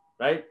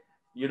 right?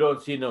 You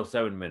don't see no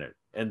 7-minute.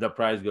 And the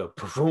price goes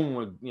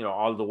boom,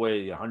 all the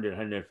way 100,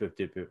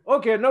 150 people.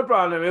 Okay, no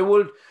problem. It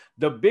will,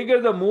 the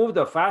bigger the move,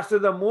 the faster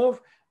the move,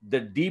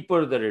 the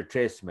deeper the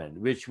retracement,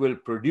 which will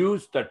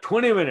produce the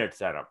 20-minute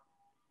setup.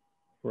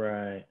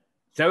 Right.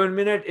 7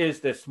 minute is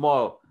the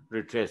small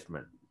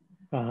retracement,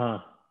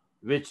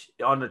 which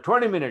on a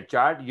 20-minute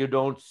chart, you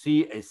don't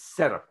see a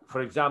setup.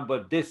 For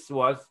example, this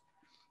was,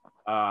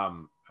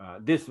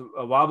 this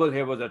wobble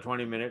here was a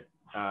 20-minute,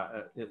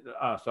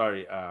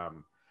 sorry,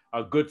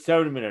 a good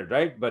 7 minute,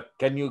 right? But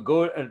can you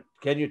go and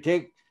can you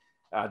take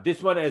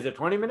this one as a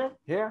 20-minute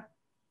here?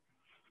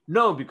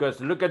 No,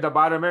 because look at the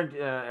bottom end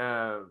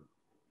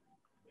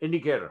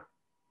indicator.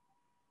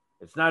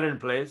 It's not in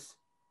place,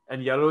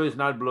 and yellow is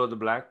not below the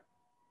black,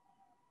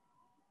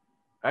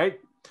 right?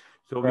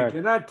 So we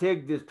cannot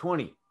take this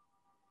 20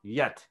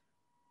 yet,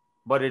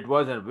 but it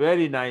was a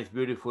very nice,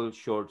 beautiful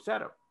short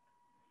setup.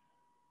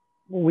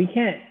 We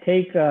can't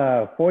take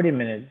 40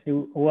 minutes.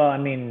 Well, I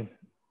mean,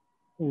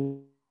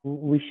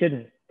 we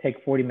shouldn't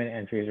take 40-minute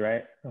entries,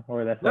 right?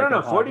 Or that's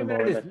no, 40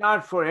 minutes is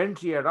not for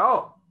entry at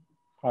all.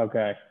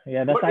 Okay.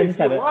 Yeah, that's. But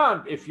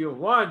if you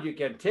want, you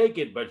can take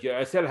it, but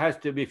your SL has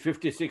to be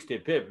 50, 60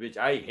 pip, which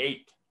I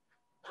hate.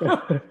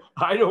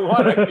 I don't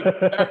want to get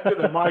back to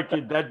the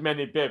market that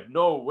many pip.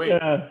 No way.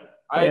 Yeah.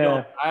 I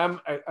don't. I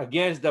am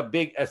against the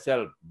big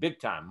SL, big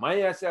time.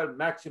 My SL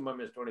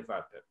maximum is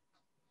 25 pip.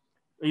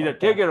 Either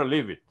take it or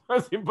leave it.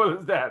 As simple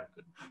as that.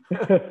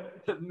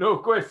 No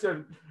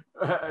question.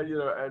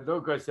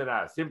 No question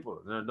asked.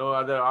 Simple. No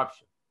other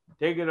option.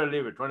 Take it or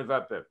leave it.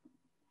 25 pip.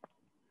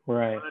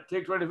 Right. When I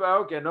take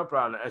 25, okay, no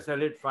problem. SL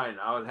hit, fine.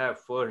 I'll have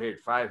 4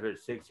 hit, 5 hit,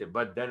 6 hit.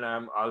 But then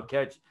I'll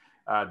catch.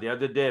 The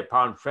other day,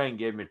 Pound Frank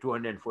gave me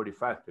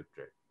 245 pip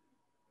trade.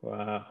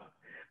 Wow.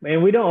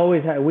 And we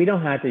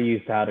don't have to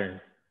use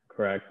patterns,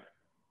 correct?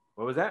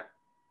 What was that?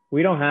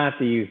 We don't have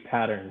to use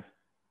patterns,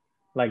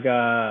 like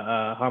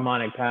a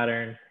harmonic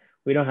pattern.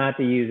 We don't have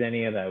to use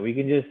any of that. We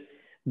can just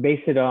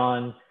base it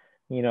on,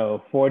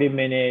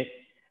 40-minute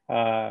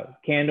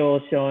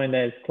candle showing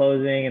that it's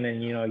closing, and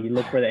then you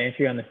look for the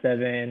entry on the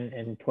 7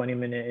 and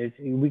 20-minute.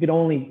 We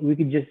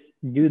could just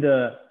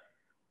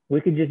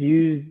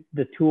use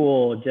the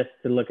tool just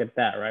to look at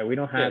that, right? We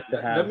don't have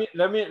to have.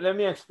 Let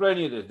me explain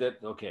you this.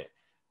 That okay,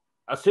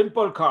 a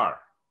simple car,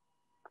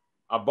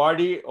 a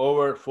body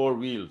over 4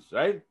 wheels,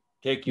 right?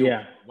 Take you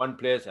one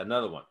place,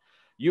 another one.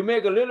 You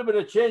make a little bit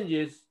of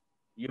changes,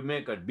 you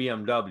make a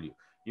BMW.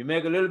 You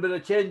make a little bit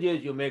of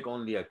changes, you make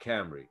only a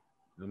Camry.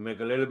 You make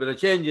a little bit of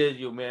changes,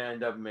 you may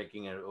end up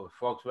making a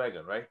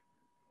Volkswagen, right?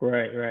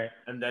 Right.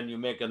 And then you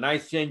make a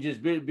nice changes,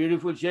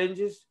 beautiful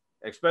changes,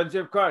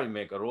 expensive car, you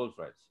make a Rolls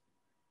Royce.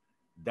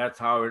 That's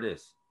how it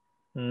is.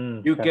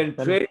 You can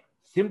trade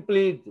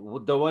simply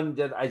with the one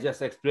that I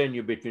just explained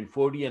you between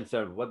 40 and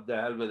 7. What the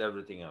hell with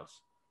everything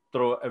else?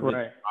 Throw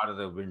everything out of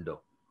the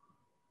window.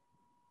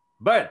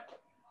 But,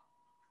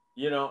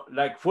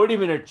 like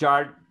 40-minute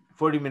chart,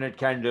 40-minute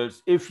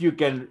candles, if you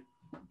can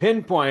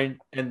pinpoint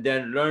and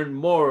then learn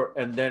more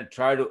and then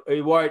try to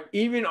avoid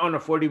even on a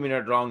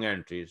 40-minute wrong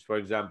entries. For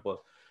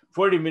example,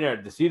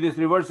 40-minute, see this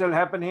reversal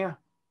happen here?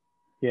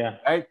 Yeah.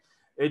 Right?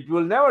 It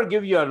will never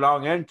give you a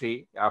long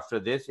entry after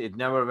this. It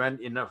never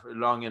went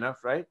long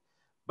enough, right?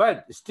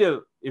 But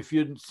still, if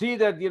you see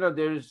that,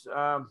 there's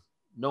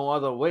no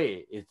other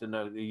way,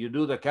 you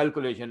do the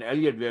calculation,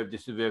 Elliott wave,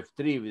 this is wave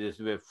 3, this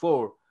is wave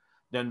 4,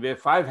 then wave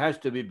 5 has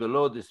to be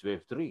below this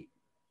wave 3.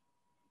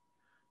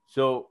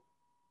 So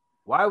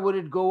why would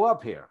it go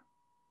up here?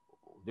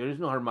 There is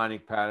no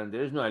harmonic pattern.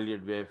 There is no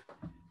Elliott wave.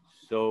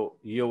 So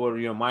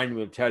your mind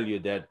will tell you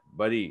that,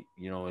 buddy,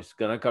 it's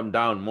going to come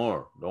down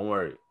more. Don't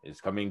worry. It's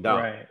coming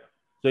down. Right.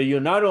 So you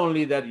not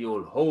only that you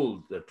will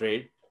hold the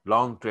trade,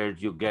 long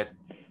trades you get,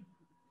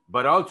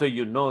 but also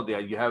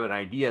that you have an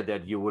idea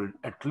that you will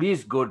at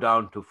least go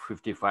down to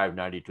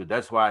 55.92.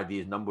 That's why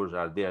these numbers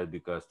are there,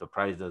 because the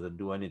price doesn't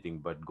do anything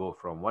but go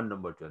from one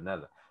number to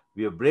another.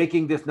 We are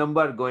breaking this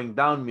number. Going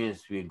down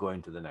means we're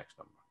going to the next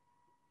number.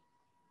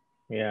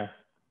 Yeah.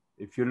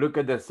 If you look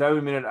at the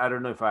 7-minute, I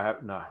don't know if I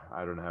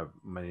don't have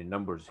many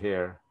numbers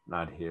here.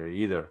 Not here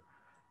either.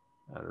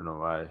 I don't know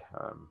why.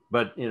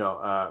 But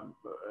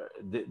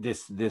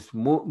this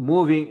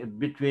moving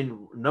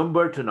between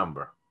number to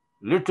number,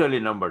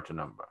 literally number to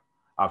number.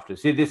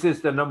 See, this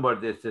is the number.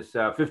 This is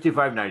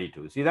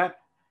 55.92. See that?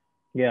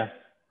 Yeah.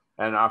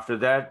 And after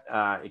that,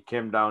 it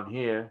came down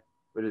here.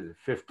 What is it?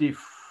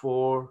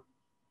 54.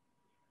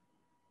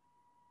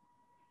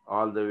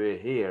 All the way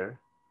here.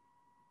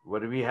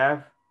 What do we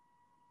have?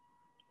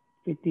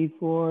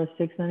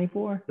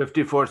 54,694.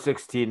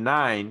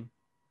 54.69.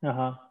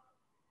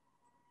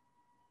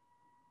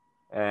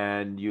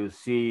 And you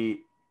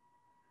see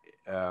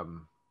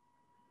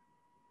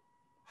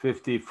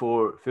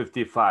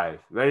 54.55.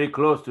 Very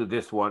close to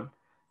this one.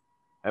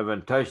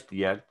 Haven't touched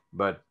yet,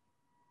 but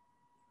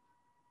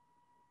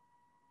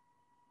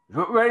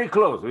very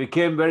close. We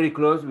came very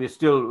close. We're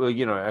still,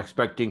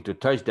 expecting to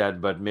touch that,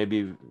 but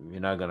maybe we're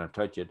not going to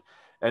touch it.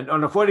 And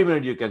on the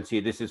 40-minute, you can see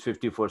this is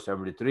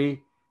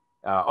 54.73.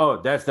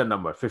 That's the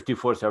number,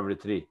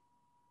 54.73.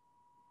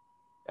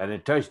 And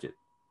it touched it.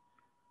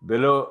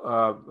 Below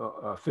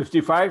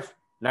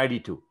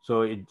 55.92.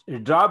 So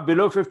it dropped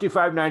below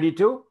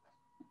 55.92.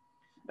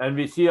 And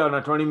we see on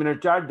a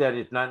 20-minute chart that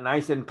it's not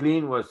nice and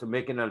clean, was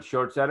making a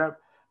short setup.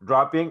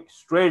 dropping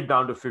straight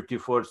down to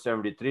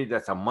 54.73.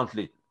 That's a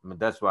monthly.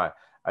 That's why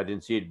I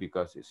didn't see it,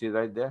 because you see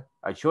right there,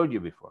 I showed you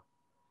before.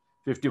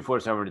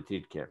 54.73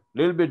 it came. A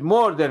little bit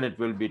more than it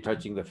will be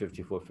touching the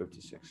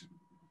 54.56.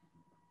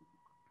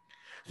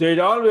 So it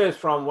always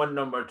from one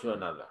number to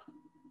another.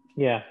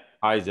 Yeah.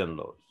 Highs and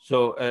lows.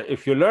 So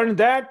if you learn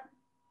that,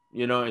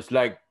 you know, it's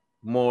like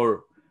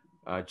more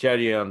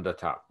cherry on the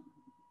top,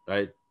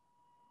 right?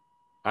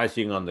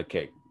 Icing on the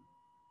cake.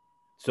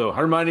 So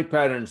harmonic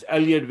patterns,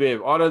 Elliott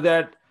wave, all of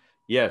that,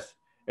 yes,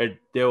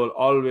 they will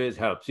always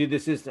help. See,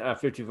 this is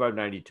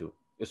 55.92.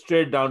 It's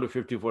straight down to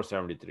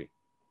 54.73.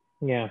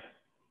 Yeah.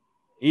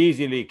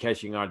 Easily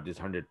cashing out this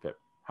 100 pip.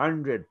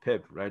 100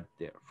 pip right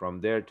there,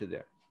 from there to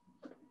there.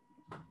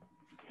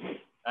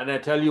 And I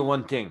tell you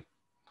one thing.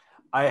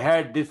 I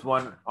had this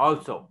one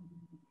also.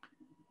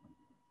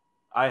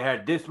 I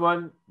had this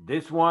one,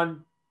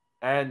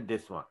 and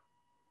this one.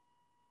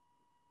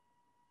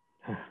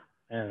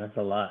 Man, that's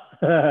a lot.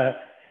 Right?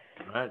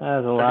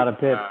 That's a lot of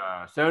pips.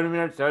 7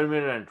 minutes,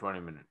 and 20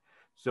 minutes.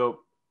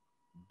 So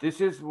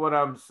this is what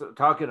I'm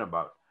talking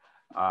about.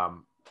 I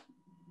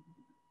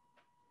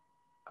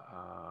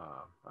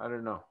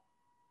don't know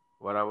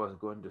what I was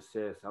going to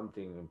say,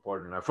 something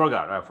important. I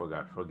forget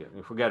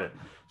it.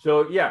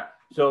 So yeah,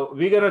 so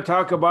we're going to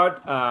talk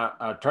about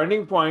a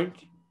turning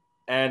point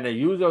and a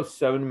use of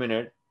 7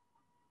 minutes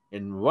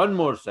in one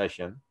more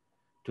session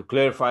to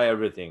clarify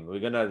everything. We're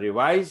going to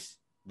revise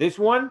this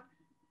one,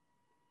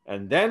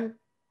 and then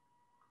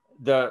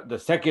the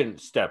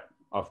second step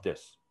of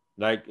this,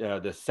 like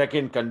the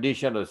second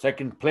condition or the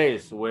second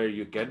place where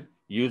you can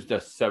use the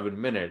 7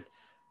 minute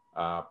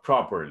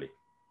properly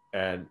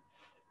and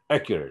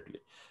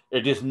accurately.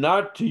 It is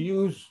not to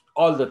use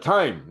all the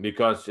time,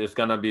 because it's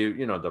going to be,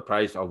 you know, the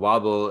price of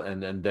wobble,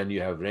 and then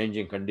you have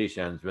ranging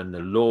conditions. When the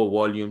low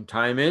volume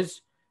time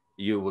is,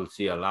 you will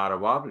see a lot of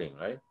wobbling,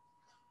 right?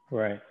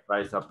 Right.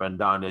 Price up and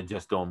down, it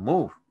just don't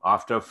move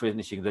after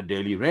finishing the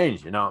daily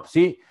range. You know,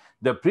 see,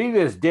 the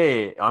previous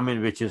day, I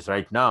mean, which is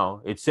right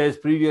now, it says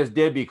previous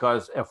day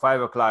because at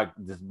 5 o'clock,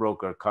 this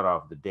broker cut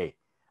off the day,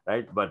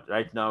 right? But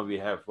right now we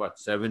have what,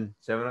 7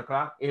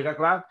 o'clock, 8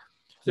 o'clock?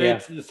 So yeah,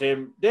 it's the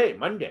same day,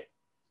 Monday,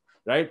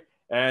 right?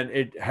 And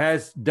it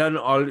has done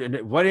all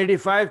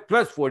 185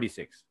 plus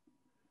 46.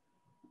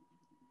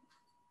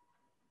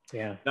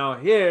 Yeah. Now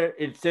here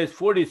it says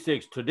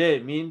 46 today,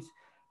 means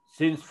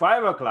since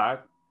 5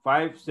 o'clock,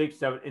 5, 6,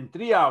 7, in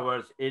 3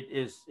 hours,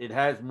 it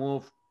has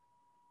moved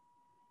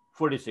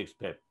 46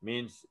 pip.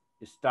 Means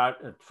it start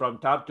from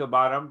top to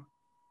bottom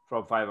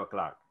from 5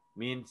 o'clock.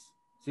 Means,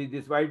 see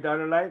this white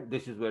dotted line?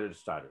 This is where it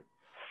started.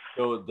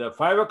 So the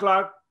 5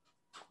 o'clock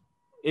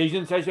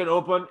Asian session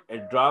open,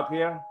 it dropped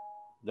here,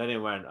 then it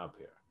went up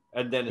here,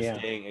 and then it's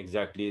staying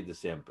exactly the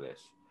same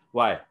place.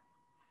 Why?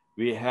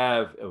 We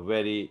have a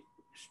very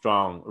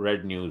strong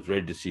red news,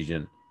 red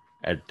decision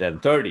at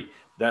 10:30.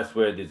 That's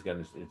where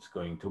it's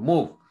going to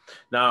move.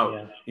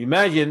 Now,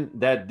 imagine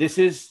that this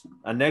is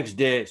a next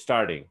day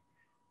starting.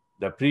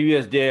 The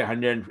previous day,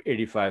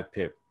 185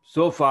 pip.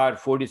 So far,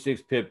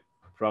 46 pip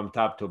from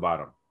top to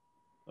bottom,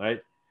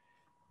 right?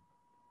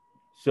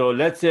 So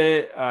let's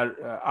say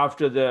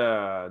after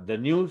the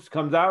news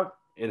comes out,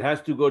 it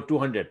has to go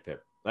 200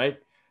 pip, right?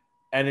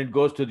 And it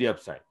goes to the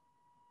upside.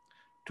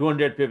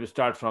 200 pip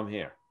starts from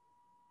here,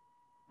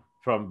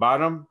 from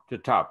bottom to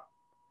top.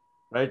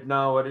 Right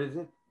now, what is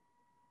it?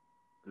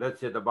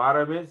 Let's say the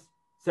bottom is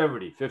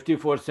 70,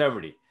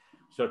 54.70.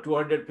 So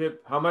 200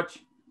 pip, how much?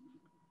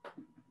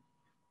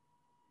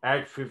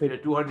 Add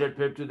 200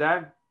 pip to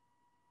that,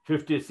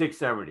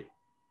 56.70.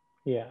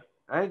 Yeah.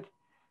 Right?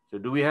 So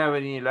do we have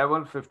any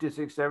level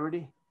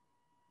 56.70?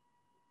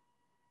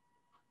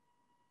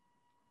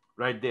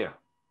 Right there.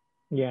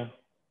 Yeah.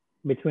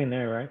 Between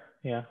there, right?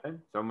 Yeah. Right?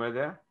 Somewhere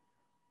there.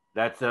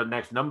 That's the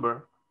next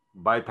number,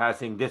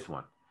 bypassing this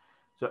one.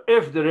 So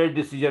if the red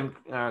decision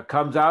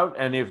comes out,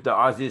 and if the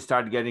Aussies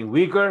start getting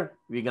weaker,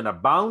 we're going to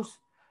bounce.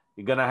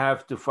 You're going to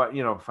have to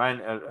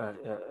find an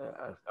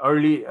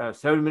early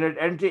 7 minute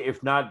entry,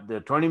 if not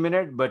the 20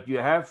 minute, but you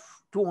have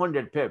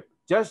 200 pip.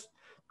 Just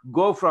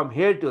go from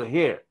here to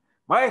here.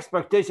 My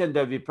expectation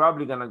that we're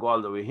probably going to go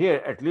all the way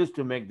here, at least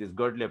to make this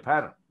Girdley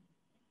pattern.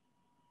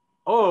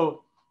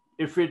 Oh,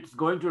 if it's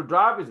going to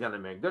drop, it's going to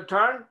make the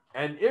turn.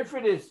 And if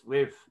it is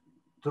wave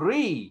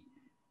 3,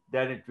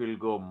 then it will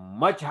go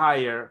much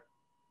higher,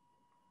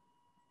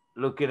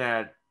 looking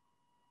at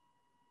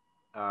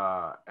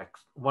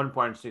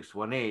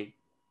 1.618.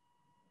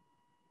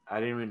 I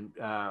didn't even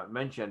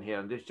mention here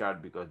on this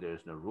chart because there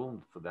is no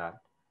room for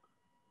that.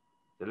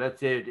 So let's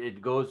say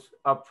it goes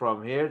up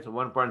from here. So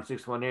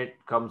 1.618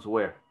 comes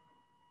where?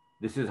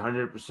 This is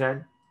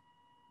 100%.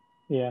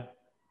 Yeah.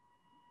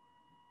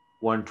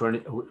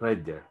 120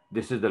 right there.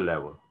 This is the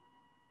level.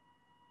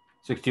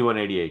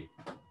 61.88.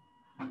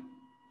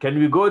 Can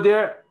we go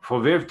there for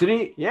wave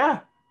 3? Yeah.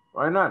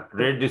 Why not?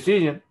 Red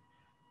decision.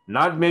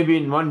 Not maybe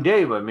in one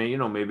day, but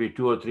maybe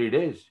 2 or 3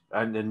 days.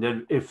 And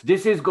then if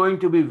this is going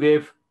to be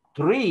wave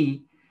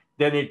 3,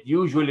 then it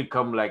usually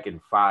come like in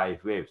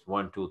 5 waves,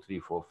 1, 2, 3,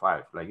 4,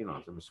 5, like,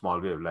 some small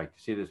wave, like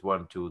see this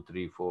 1, 2,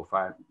 3, 4,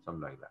 5,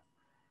 something like that.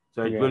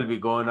 So it will Yeah. be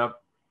going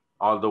up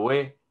all the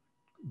way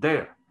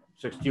there,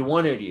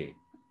 61.88.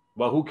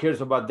 But who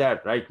cares about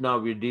that? Right now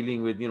we're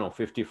dealing with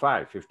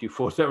 55,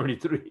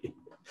 54.73.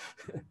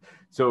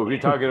 So we're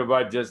talking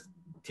about just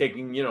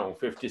taking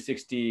 50,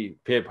 60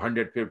 pip,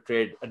 100 pip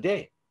trade a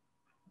day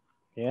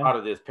Yeah. out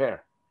of this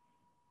pair,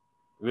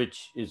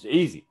 which is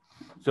easy.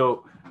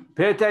 So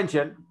pay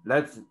attention.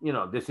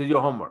 This is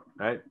your homework,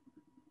 right?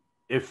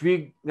 If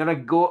we're gonna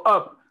go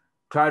up,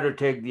 try to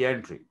take the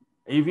entry,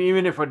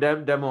 even if a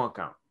demo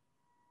account,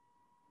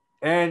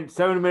 and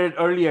 7 minute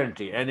early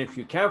entry. And if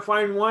you can't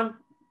find one,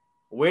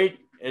 wait.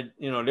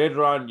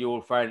 Later on you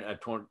will find a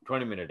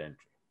 20-minute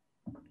entry.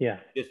 Yeah.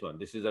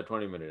 This is a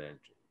 20-minute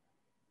entry.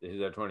 This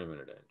is a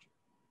 20-minute entry,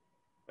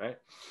 right?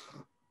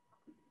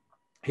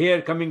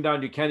 Here coming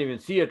down, you can't even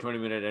see a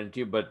 20-minute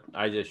entry, but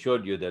I just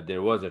showed you that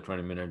there was a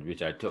 20-minute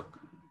which I took.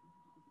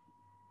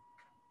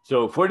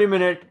 So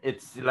 40-minute,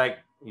 it's like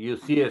you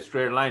see a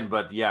straight line,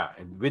 but yeah,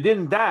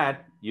 within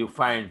that you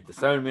find the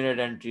 7-minute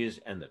entries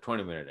and the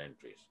 20-minute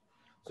entries.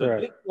 So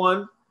Correct. this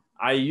one,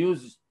 I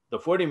use the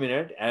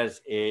 40-minute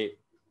as a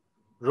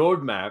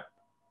roadmap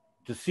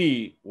to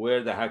see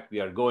where the heck we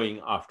are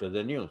going after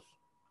the news.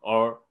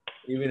 Or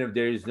even if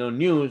there is no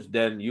news,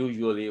 then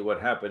usually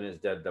what happens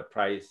is that the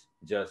price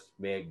just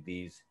make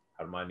these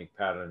harmonic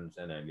patterns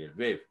and Elliott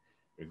wave,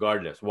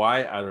 regardless.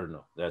 Why? I don't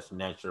know. That's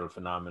natural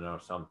phenomena or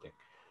something.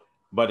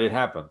 But it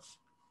happens.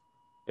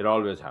 It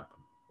always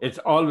happens. It's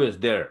always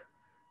there.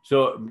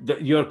 So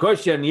your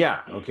question,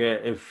 yeah, okay.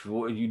 If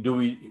you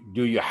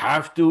do you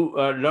have to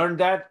learn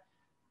that?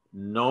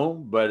 No,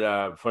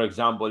 but for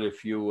example,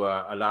 if you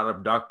a lot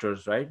of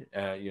doctors, right,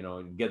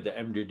 get the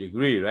MD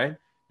degree, right,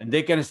 and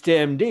they can stay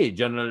MD,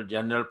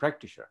 general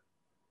practitioner,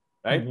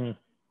 right? Mm-hmm.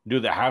 Do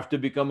they have to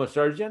become a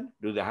surgeon?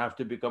 Do they have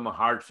to become a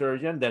heart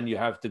surgeon? Then you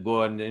have to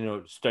go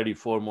and study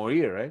 4 more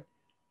years, right,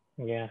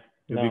 Yeah.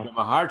 to No. become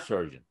a heart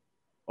surgeon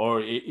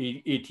or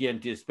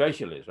ETNT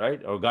specialist,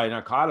 right, or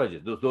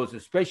gynecologist. Those are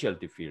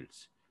specialty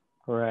fields.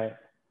 Right.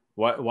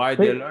 Why they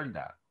Pretty, learn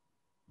that?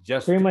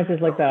 Just pretty much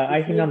it's like the to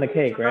icing on the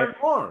cake, right? learn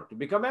more, to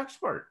become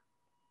expert.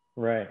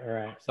 Right.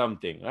 Right.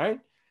 Something, right?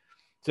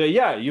 So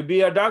yeah, you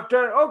be a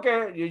doctor,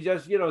 okay, you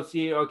just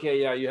see,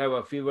 okay, yeah, you have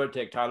a fever,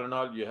 take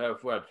Tylenol, you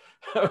have what?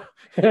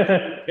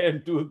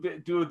 And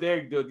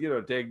toothache,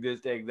 take this,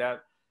 take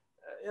that.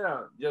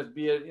 Just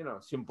be a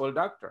simple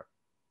doctor.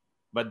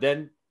 But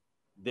then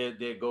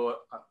they go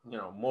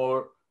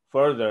more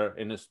further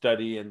in a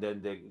study, and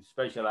then they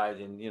specialize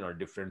in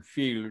different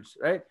fields,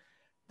 right?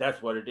 That's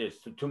what it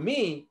is. So to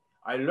me,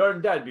 I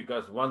learned that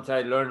because once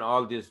I learned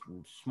all this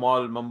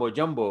small mumbo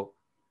jumbo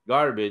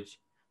garbage,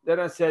 then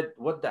I said,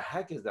 what the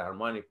heck is the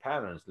harmonic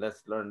patterns?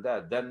 Let's learn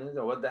that. Then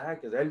what the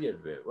heck is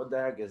Elliott wave? What the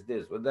heck is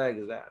this? What the heck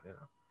is that?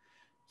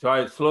 So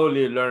I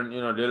slowly learned,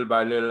 little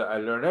by little, I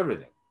learned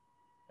everything,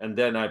 and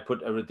then I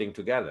put everything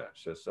together.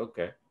 So it's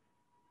okay.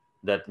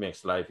 That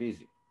makes life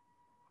easy.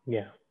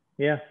 Yeah.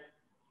 Yeah.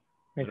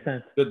 Makes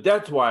sense. So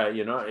that's why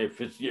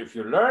if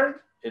you learn,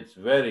 it's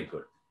very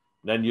good.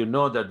 Then you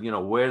know that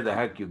where the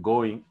heck you're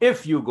going.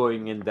 If you're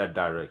going in that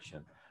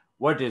direction,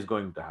 what is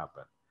going to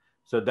happen?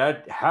 So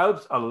that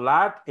helps a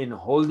lot in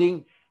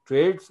holding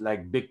trades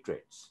like big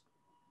trades.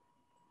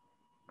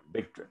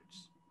 Big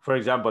trades. For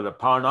example, the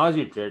pound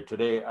Aussie trade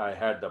today, I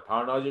had the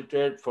pound Aussie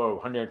trade for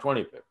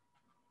 120 pip,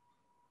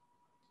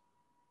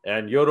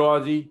 and Euro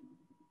Aussie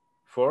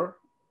for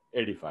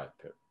 85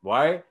 pip.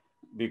 Why?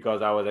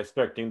 Because I was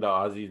expecting the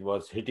Aussie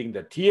was hitting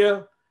the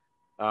TL.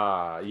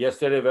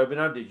 Yesterday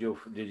webinar, did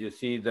you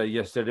see the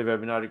yesterday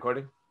webinar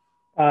recording?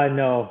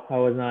 No, I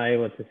was not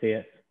able to see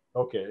it.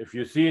 Okay, if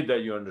you see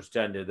that, you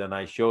understand it, then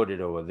I showed it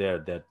over there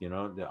that the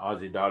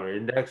Aussie dollar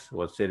index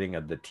was sitting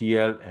at the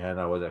TL, and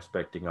I was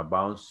expecting a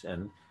bounce,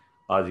 and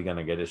Aussie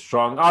gonna get it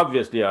strong.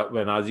 Obviously,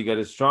 when Aussie get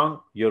it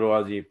strong,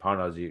 Euro Aussie, pound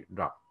Aussie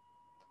drop.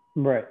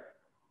 Right.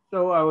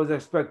 So I was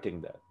expecting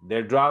that.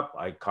 They drop,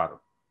 I caught them.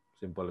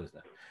 Simple as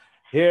that.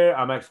 Here,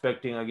 I'm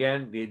expecting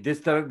again, this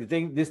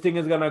thing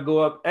is gonna go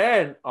up,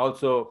 and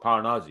also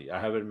pound Aussie. I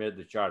haven't made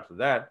the chart for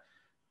that,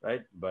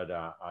 right? But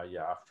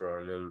yeah, after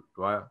a little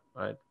while,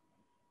 right?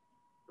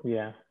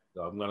 Yeah.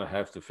 So I'm gonna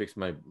have to fix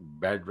my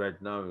bed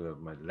right now.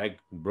 My leg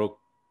broke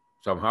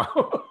somehow.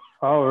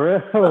 Oh,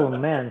 really? Oh,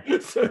 man.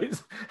 So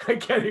I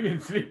can't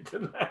even sleep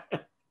tonight.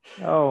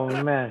 Oh,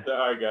 man. So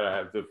I gotta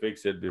have to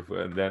fix it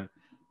before, and then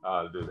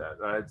I'll do that.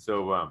 Right.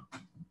 So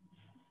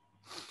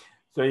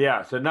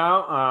yeah. So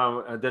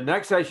now the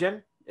next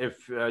session,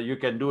 if you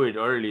can do it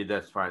early,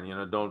 that's fine.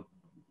 Don't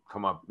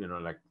come up,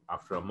 like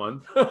after a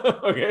month.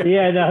 Okay.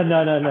 Yeah,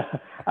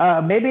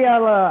 no. Maybe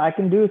I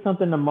can do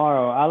something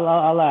tomorrow.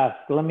 I'll ask.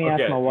 Let me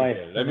ask my wife.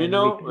 Okay. Let me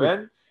know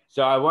when.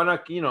 So I wanna,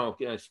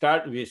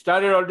 start. We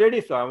started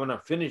already, so I wanna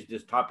finish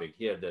this topic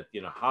here. That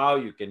how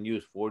you can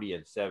use 40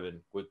 and 7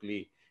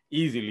 quickly,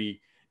 easily,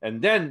 and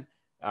then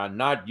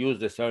not use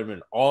the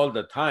 7 all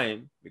the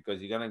time, because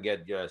you're gonna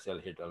get your SL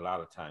hit a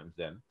lot of times.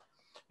 Then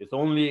it's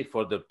only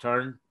for the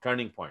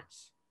turning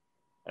points.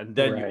 and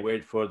then you Right.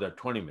 wait for the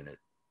 20-minute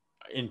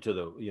into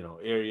the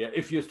area.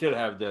 If you still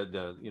have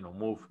the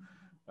move,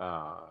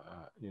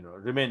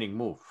 remaining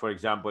move. For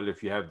example,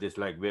 if you have this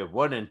like wave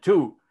 1 and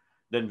 2,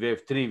 then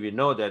wave 3 we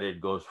know that it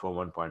goes for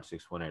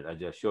 1.618. I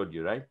just showed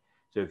you, right?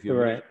 So if you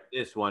Right. measure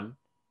this one,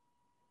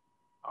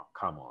 oh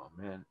come on,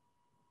 man,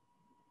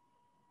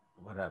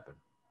 what happened?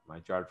 My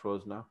chart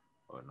froze now?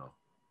 Oh no.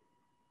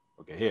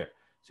 Okay, here.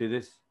 See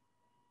this?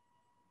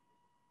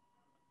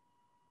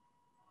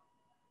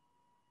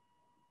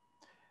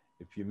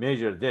 If you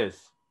measure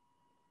this,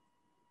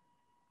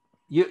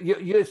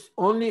 you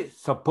only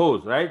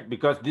suppose, right?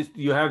 Because this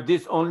you have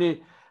this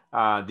only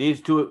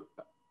these two,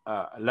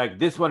 like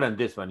this one and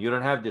this one. You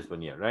don't have this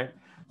one yet, right?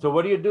 So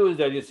what you do is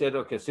that you said,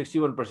 okay,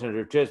 61%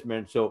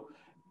 retracement. So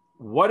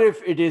what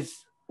if it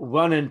is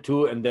 1 and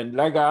 2, and then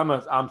like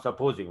I'm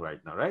supposing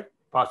right now, right?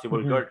 Possible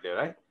Mm-hmm. Gertley,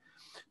 right?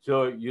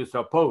 So you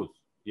suppose,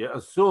 you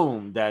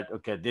assume that,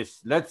 okay,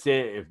 this, let's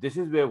say if this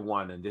is wave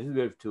 1 and this is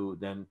wave 2,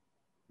 then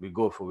we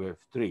go for wave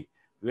 3.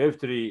 Wave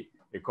 3,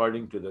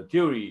 according to the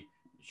theory,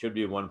 should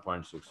be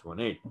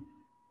 1.618.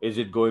 Is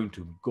it going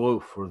to go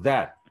for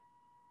that?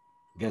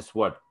 Guess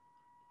what?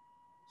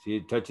 See,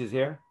 it touches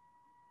here.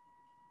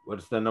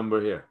 What's the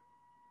number here?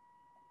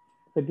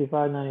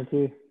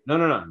 55.92. No,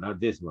 no, no, not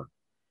this one.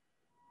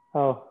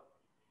 Oh.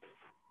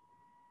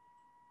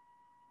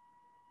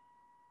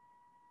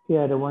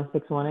 Yeah, the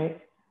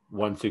 1618.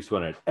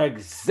 1618.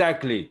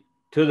 Exactly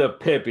to the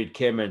pip, it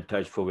came and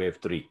touched for wave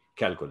 3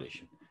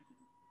 calculation.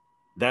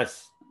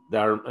 That's the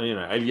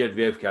Elliott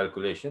wave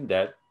calculation,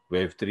 that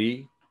wave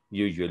 3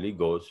 usually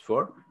goes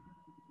for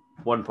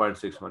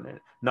 1.618.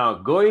 Now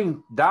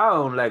going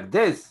down like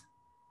this,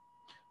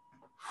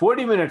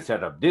 40-minute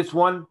setup. This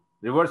one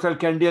reversal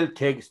candle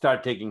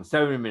start taking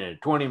 7 minutes,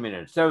 20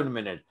 minutes, 7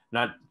 minutes,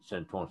 not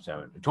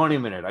 20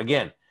 minutes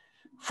again.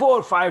 4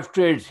 or 5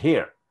 trades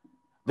here.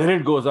 Then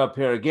it goes up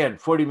here again,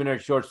 40-minute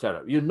short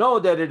setup. You know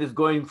that it is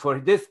going for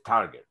this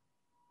target.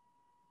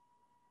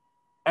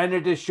 And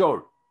it is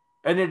short.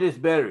 And it is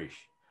bearish.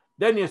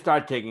 Then you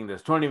start taking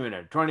this 20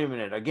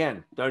 minute,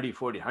 again, 30,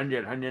 40,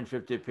 100,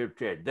 150 pip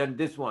trade. Then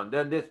this one,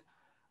 then this.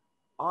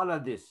 All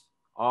of this,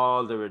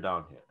 all the way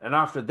down here. And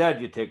after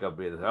that, you take a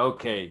breather.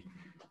 Okay,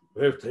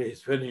 wave 3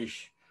 is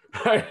finished.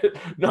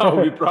 Now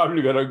we're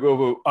probably going to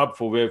go up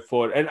for wave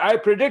 4. And I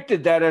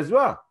predicted that as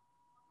well.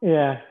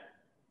 Yeah.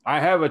 I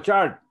have a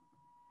chart.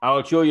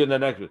 I'll show you in the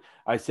next one.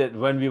 I said,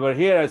 when we were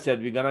here, I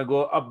said, we're going to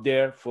go up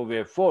there for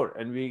wave 4.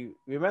 And we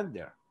went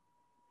there.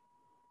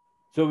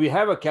 So we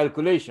have a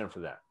calculation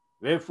for that.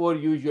 Wave 4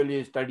 usually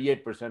is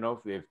 38%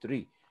 of wave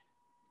 3.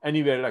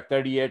 Anywhere like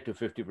 38 to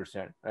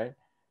 50%, right?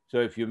 So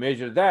if you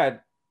measure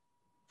that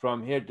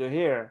from here to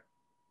here,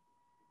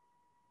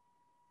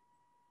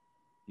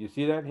 you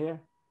see that here?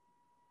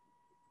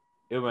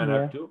 It went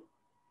up to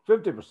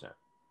 50%.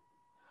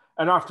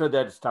 And after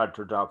that, it started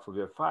to drop for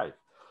wave 5.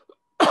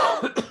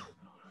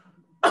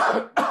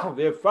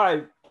 Wave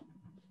 5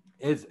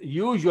 is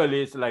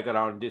usually it's like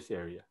around this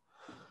area.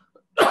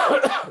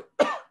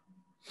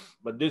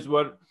 But this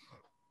one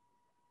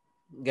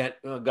got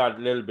a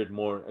little bit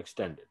more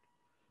extended.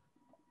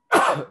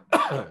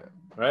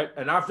 Right?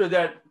 And after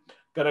that,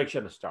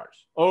 correction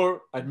starts,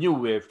 or a new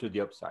wave to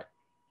the upside.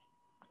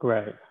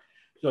 Right.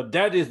 So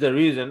that is the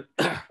reason.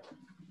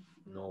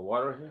 No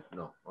water here?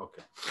 No.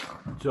 Okay.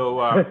 So,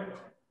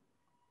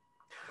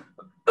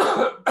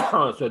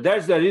 so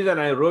that's the reason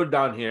I wrote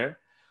down here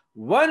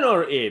 1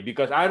 or A,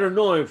 because I don't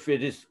know if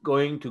it is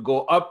going to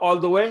go up all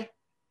the way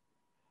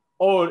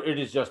or it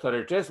is just a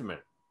retracement.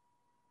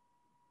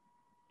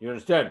 You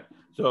understand?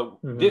 So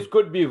this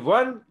could be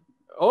 1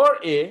 or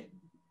A,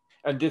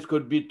 and this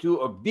could be 2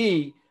 or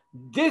B.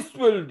 This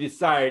will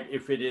decide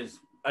if it is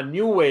a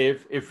new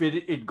wave. If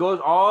it goes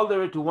all the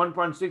way to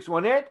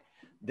 1.618,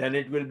 then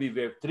it will be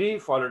wave 3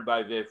 followed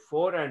by wave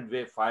 4 and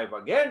wave 5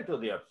 again to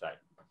the upside.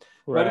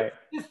 Right. But if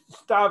this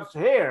stops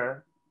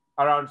here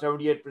around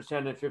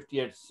 78% and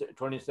 58,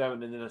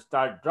 27, and then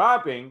start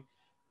dropping,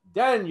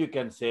 then you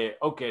can say,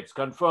 okay, it's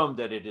confirmed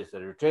that it is a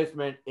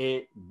retracement,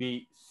 A,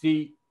 B,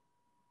 C,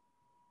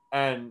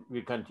 and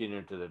we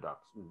continue to the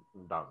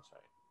downside.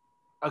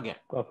 Again,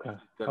 okay.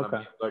 It's going to be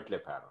a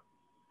Gertley pattern.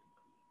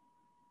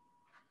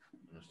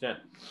 Understand?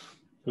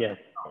 Yes.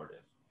 How it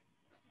is.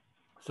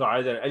 So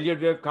either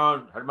Elliott wave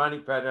count,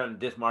 harmonic pattern,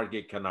 this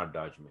market cannot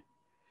dodge me.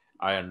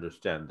 I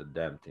understand the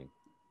damn thing.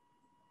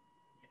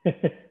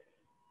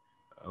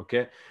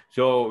 Okay.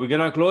 So we're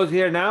going to close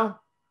here now?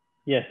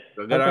 Yes.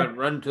 We're going to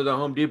run to the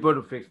Home Depot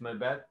to fix my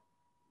bed.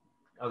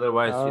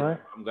 Otherwise,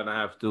 I'm going to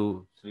have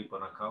to sleep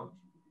on a couch.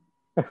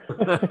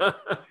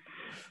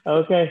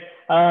 Okay.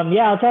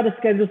 Yeah, I'll try to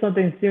schedule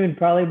something soon,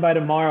 probably by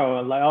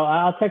tomorrow. Like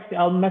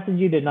I'll message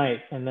you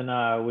tonight, and then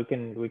we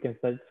can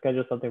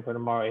schedule something for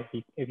tomorrow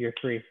if you're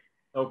free.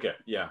 Okay.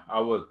 Yeah, I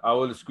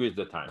will squeeze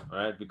the time,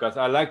 right? Because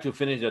I like to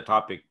finish the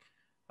topic.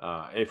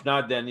 If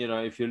not, then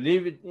if you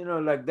leave it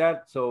like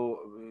that, so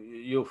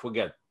you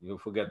forget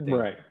things.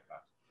 Right.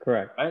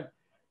 Correct. Right.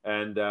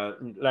 And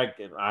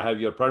like I have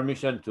your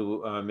permission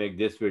to make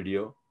this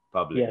video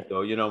public. Yes.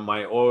 So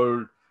my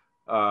old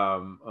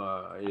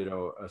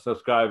a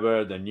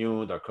subscriber, the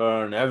new, the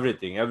current,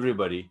 everything,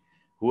 everybody,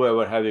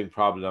 whoever having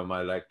problem,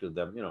 I like to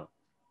them,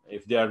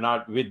 if they are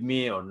not with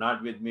me or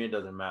not with me, it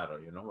doesn't matter.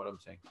 You know what I'm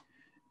saying?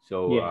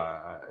 So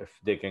Yeah. if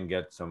they can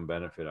get some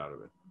benefit out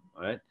of it.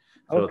 All right.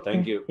 So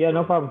thank Okay. you Yeah,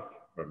 no for problem.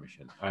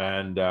 permission.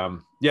 And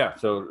yeah,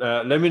 so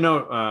let me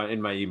know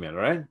in my email,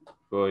 all right?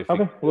 So if you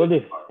Okay, can do will it do.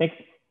 tomorrow. Thanks.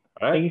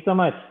 All right. Thank you so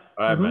much.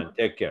 All right, Mm-hmm. man.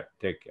 Take care.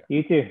 Take care.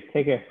 You too.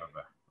 Take care. Bye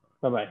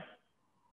bye. Bye bye.